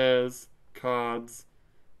 Hairs. Cards.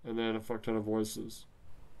 And then a fuck ton of voices.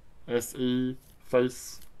 SE.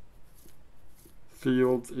 Face.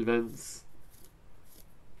 Fields. Events.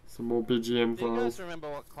 Some more BGM Do you files. guys remember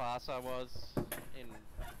what class I was in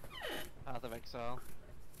Path of Exile?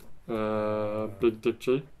 Big Dick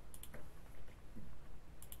G.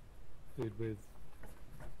 Dude with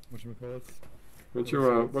whatchamacallits? What's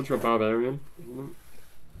your barbarian?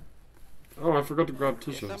 Oh, I forgot to grab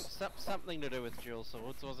tissues. Yeah, something to do with dual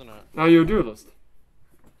swords, wasn't it? Oh, you're a duelist.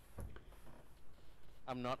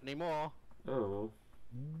 I'm not anymore. Oh.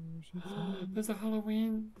 There's a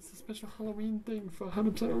special Halloween thing for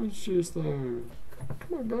 100% orange juice though.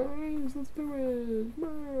 Come on guys, let's do it. Come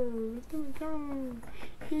on, let's do it, go.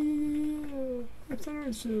 Yeah, 100%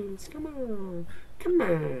 orange juice, come on. Come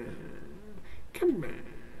on. Come on.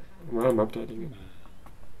 Well, I'm updating it.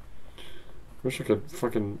 Wish I could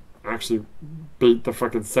fucking actually beat the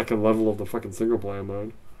fucking 2nd level of the fucking single player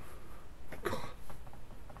mode. God.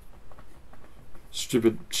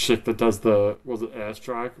 Stupid shit that does the, was it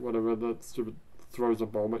airstrike? Whatever, that stupid throws a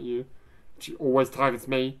bomb at you. She always targets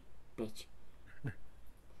me. Bitch.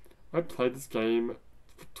 I played this game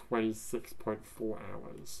for 26.4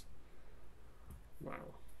 hours.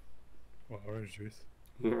 Wow. What, orange juice?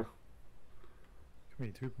 Yeah.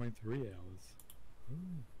 22.3 hours.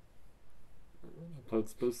 Ooh. I played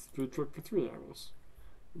Space Food Truck for 3 hours.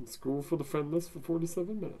 And School for the Friendless for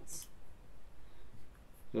 47 minutes.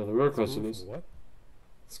 Yeah, the real question is... What?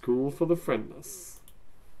 School for the Friendless.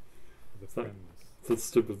 The friends. It's that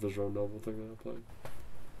stupid visual novel thing that I played.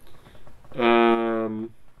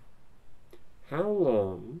 How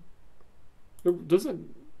long? Does it...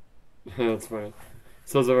 Yeah, that's funny. It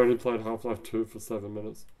says I've only played Half-Life 2 for 7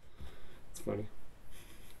 minutes. It's funny.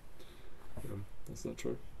 Yeah, that's not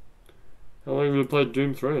true. How long have you played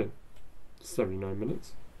Doom 3? 79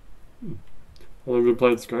 minutes. How long have you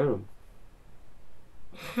played Skyrim?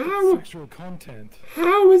 How? Sexual content.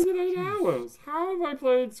 How is it 8 hours? How have I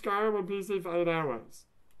played Skyrim on PC for 8 hours?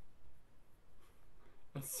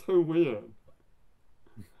 That's so weird.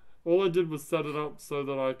 All I did was set it up so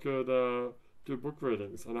that I could do book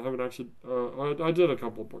readings, and I haven't actually... I did a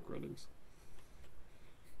couple of book readings.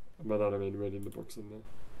 And by that I mean reading the books in there.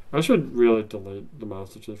 I should really delete the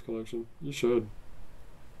Master Chief Collection. You should.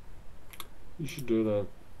 You should do that.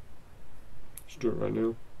 You should do it right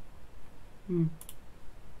now.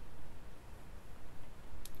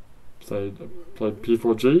 Played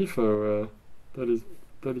P4G for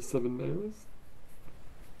 37 hours.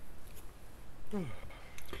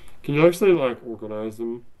 Can you actually like organize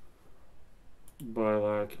them by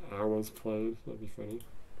like hours played? That'd be funny.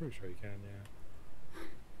 Pretty sure you can,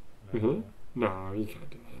 yeah. No, you can't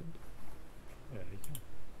do that. Yeah, you can.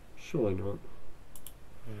 Surely not.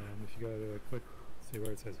 And if you go to click, see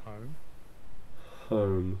where it says home.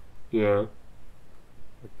 Home. Yeah.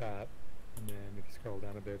 Click that, and then if you scroll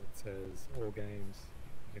down a bit, it says all games.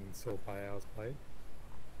 You can sort by hours played.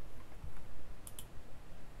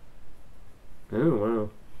 Oh wow.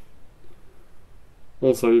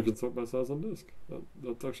 Also, you can sort by size on disk.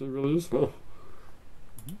 That's actually really useful.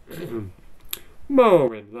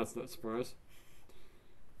 Morrowind, that's no surprise.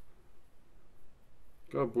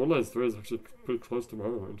 God, Borderlands 3 is actually pretty close to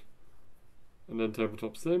Morrowind. And then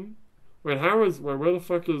Tabletop Sim. Wait, how is... Wait, where the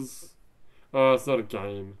fuck is... Oh, it's not a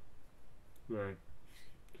game. Right.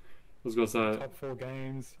 I was gonna say... Top 4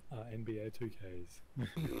 games are NBA 2Ks.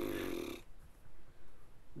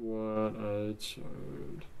 What a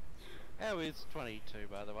chode. How is 22,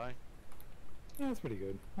 by the way? Yeah, it's pretty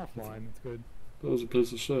good. Offline, it's good. That was a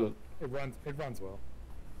piece of shit. It runs well.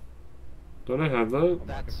 Don't I have that?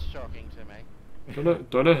 That's shocking to me.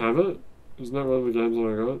 Don't I have it? Isn't that one of the games that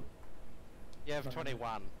I got? You have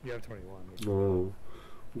 21. You have 21. Oh.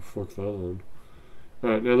 Well, fuck that then.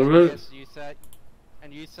 Alright, now the room... Yes, you say...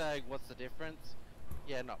 And you say, what's the difference?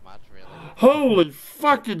 Yeah, not much, really. Holy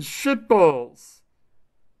fucking shitballs!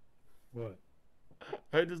 What?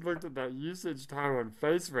 I just looked at that usage time on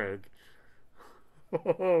FaceReg.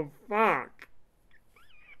 Oh, fuck!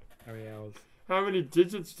 How many hours? How many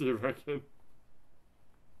digits do you reckon?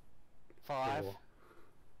 5.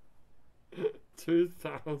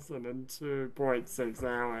 2002.6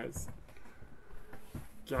 hours.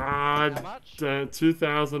 God How much? damn,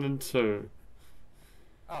 2002.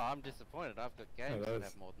 Oh, I'm disappointed. I've got games that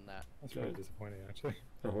have more than that. That's really disappointing, actually.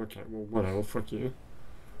 Oh, okay, well, whatever, fuck you.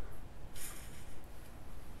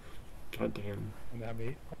 God damn. And how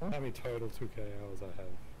many total 2K hours I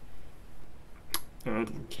have? That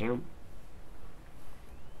doesn't count.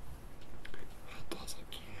 That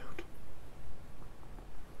doesn't count.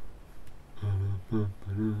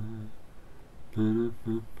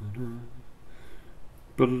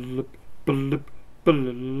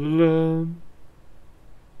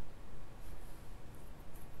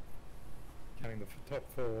 Counting the top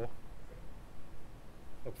 4,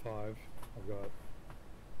 top 5, I've got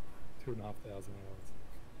 2,500 hours.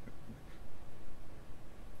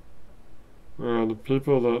 The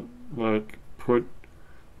people that like put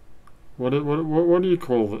what do you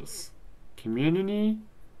call this? Community?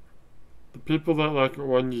 The people that like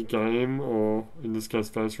run your game, or in this case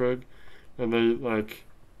FaceReg, and they like,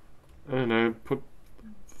 I don't know, put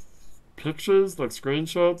pictures, like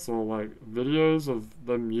screenshots or like videos of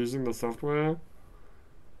them using the software.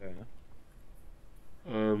 Yeah.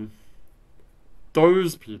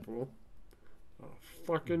 Those people are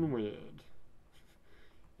fucking weird.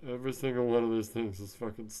 Every single one of these things is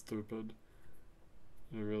fucking stupid.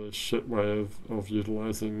 A really shit way of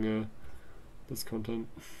utilizing this content.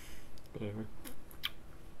 But anyway.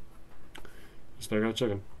 Just got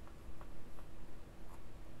chicken.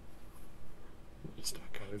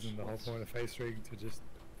 Isn't the whole point of FaceRig to just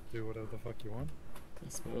do whatever the fuck you want? I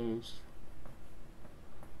suppose.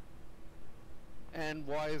 And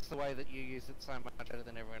why is the way that you use it so much better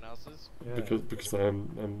than everyone else's? Yeah. Because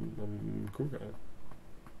I'm a cool guy.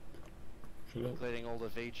 Shut up. Including all the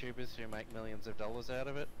VTubers who make millions of dollars out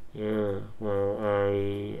of it? Yeah, well,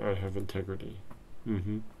 I have integrity.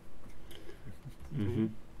 Mm-hmm. Mm-hmm.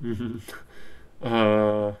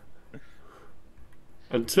 Mm-hmm.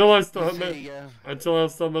 Until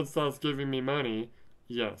someone starts giving me money,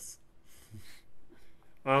 yes.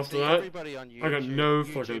 After that, everybody on YouTube, I got no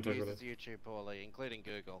YouTube fucking integrity. uses YouTube poorly, including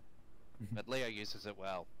Google. But Leo uses it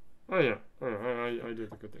well. Oh yeah, I do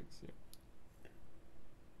the good things.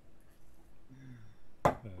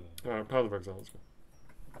 Yeah. Alright, Power the Exile, let's go.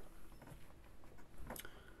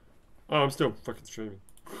 Oh, I'm still fucking streaming.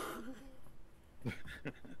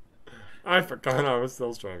 I forgot I was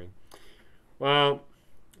still streaming. Well,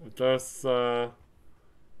 I guess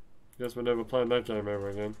we're never playing that game ever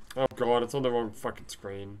again. Oh god, it's on the wrong fucking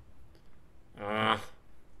screen. Hope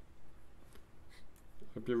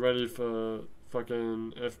you're ready for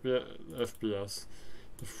fucking FPS.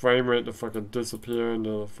 The frame rate to fucking disappear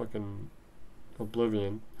into fucking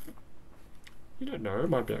oblivion. You don't know, it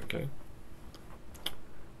might be okay.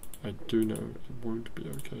 I do know it won't be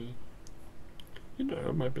okay. You know,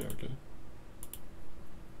 it might be okay.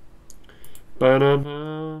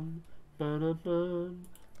 Ba-dum-bum, ba-dum-bum.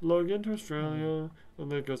 Log into Australia,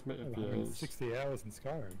 and there goes my FPS. 60 hours in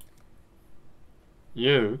Skyrim.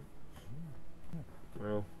 You?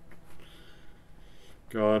 Well.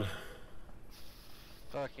 God.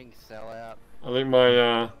 Fucking sellout. I think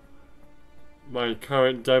my, my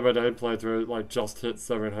current day-by-day playthrough, like, just hit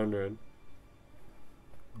 700.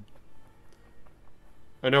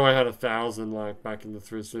 I know I had 1,000, like, back in the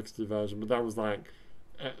 360 version, but that was, like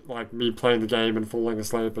me playing the game and falling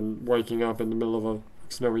asleep and waking up in the middle of a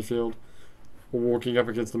snowy field. Or walking up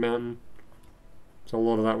against the mountain. So a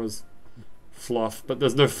lot of that was fluff, but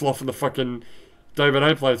there's no fluff in the fucking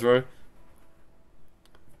day-by-day playthrough.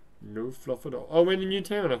 No fluff at all. Oh, we're in a new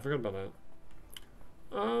town, I forgot about that.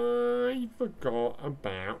 I forgot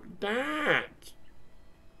about that.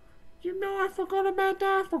 You know I forgot about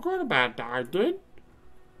that. I forgot about that, I did.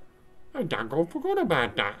 I done forgot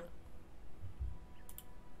about that.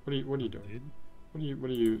 What are you doing? Dude. What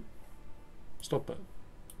are you... Stop that.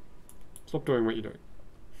 Stop doing what you're doing.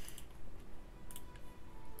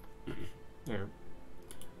 Alright.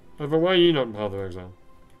 However, why are you not in Path of Exile?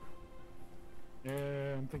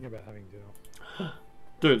 Yeah, I'm thinking about having dinner.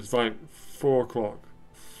 Dude, it's like 4 o'clock.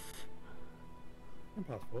 I'm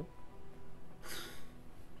past 4.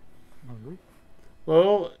 I'm hungry.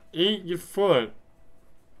 Well, eat your foot.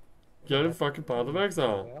 Get in I've fucking Path of been up for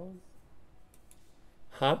Exile. 12 hours.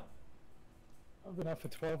 Huh? I've been up for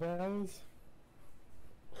 12 hours.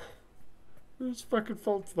 Whose fucking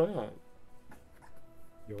fault's that?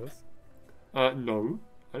 Yours? No.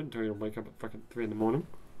 I didn't tell you to wake up at fucking 3 in the morning.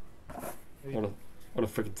 On a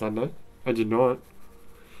freaking Sunday. I did not.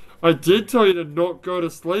 I did tell you to not go to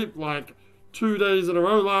sleep like 2 days in a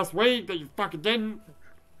row last week that you fucking didn't.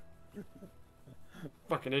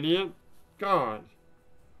 Fucking idiot. God.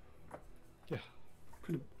 Yeah.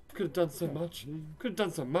 Could have done so much. Could have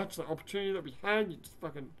done so much. The opportunity that we had, you just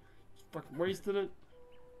fucking wasted it.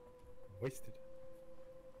 Wasted.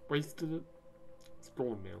 Wasted it. It's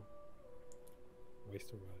gone now.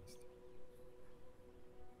 Wasterized.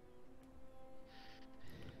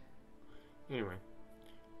 Anyway,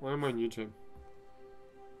 why am I on YouTube?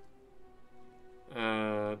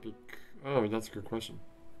 Oh, that's a good question.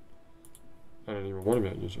 I don't even want to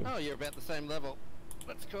be on YouTube. Oh, you're about the same level.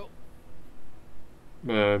 That's cool.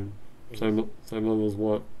 Same level as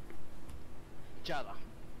what? Each other.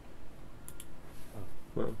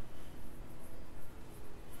 Well.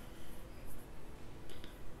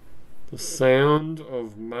 The sound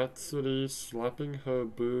of Matsuri slapping her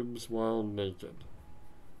boobs while naked.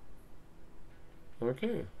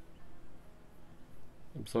 Okay.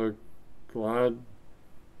 I'm so glad.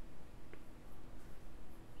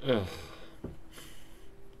 Ugh.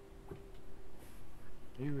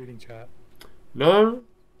 Are you reading chat? No,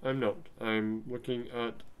 I'm not. I'm looking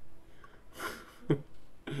at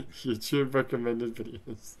YouTube recommended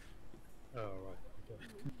videos. Oh, right. Okay.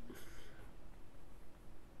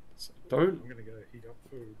 So don't. I'm gonna go heat up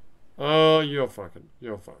food. Oh, you're fucking.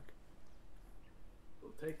 You're fuck.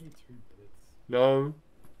 It'll take me 2 minutes. No.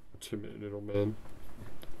 2-minute little man.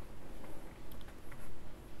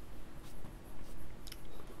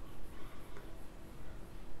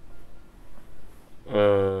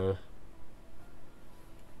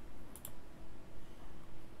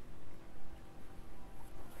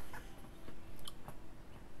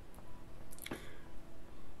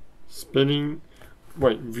 Spinning.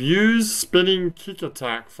 Wait, views spinning kick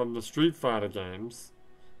attack from the Street Fighter games.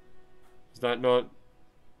 Is that not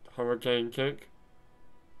Hurricane Kick?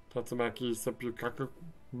 Tatsumaki Seppukaku?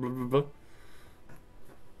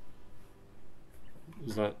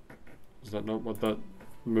 Is that not what that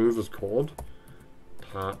move is called?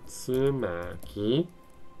 Tatsumaki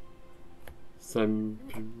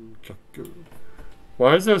Seppukaku.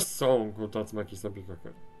 Why is there a song called Tatsumaki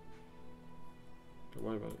Seppukaku? Don't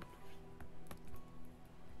worry about it.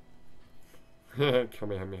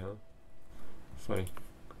 Kamehameha. Funny.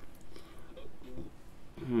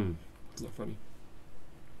 It's not funny.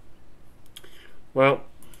 Well.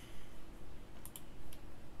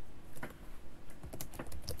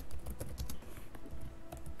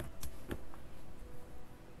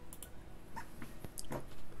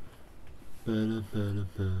 You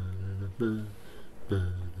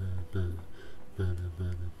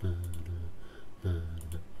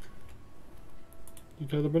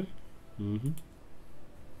okay there, buddy?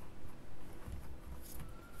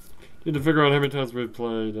 Need to figure out how many times we've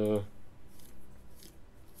played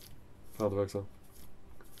Path of Exile.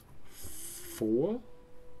 4?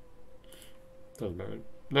 Doesn't matter.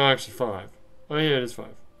 No, actually 5. Oh yeah, it is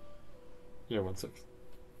 5. Yeah, 1/6.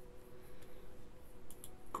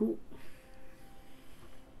 Cool.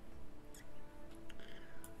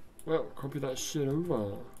 Well, copy that shit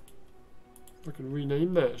over. Fucking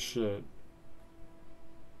rename that shit.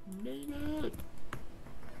 Name it.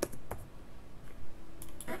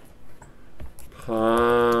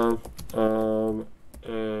 Path of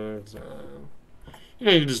Exile. You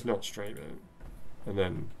know, you just not stream it. And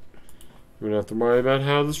then you wouldn't have to worry about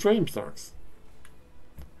how the stream sucks.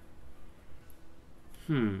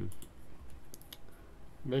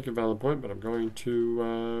 Make a valid point, but I'm going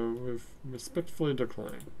to respectfully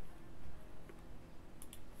decline.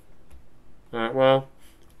 Alright, well,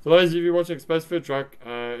 for those of you watching Space Food Truck,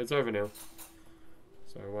 it's over now.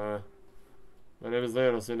 So, my name is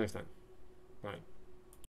Leon, I'll see you next time. Bye.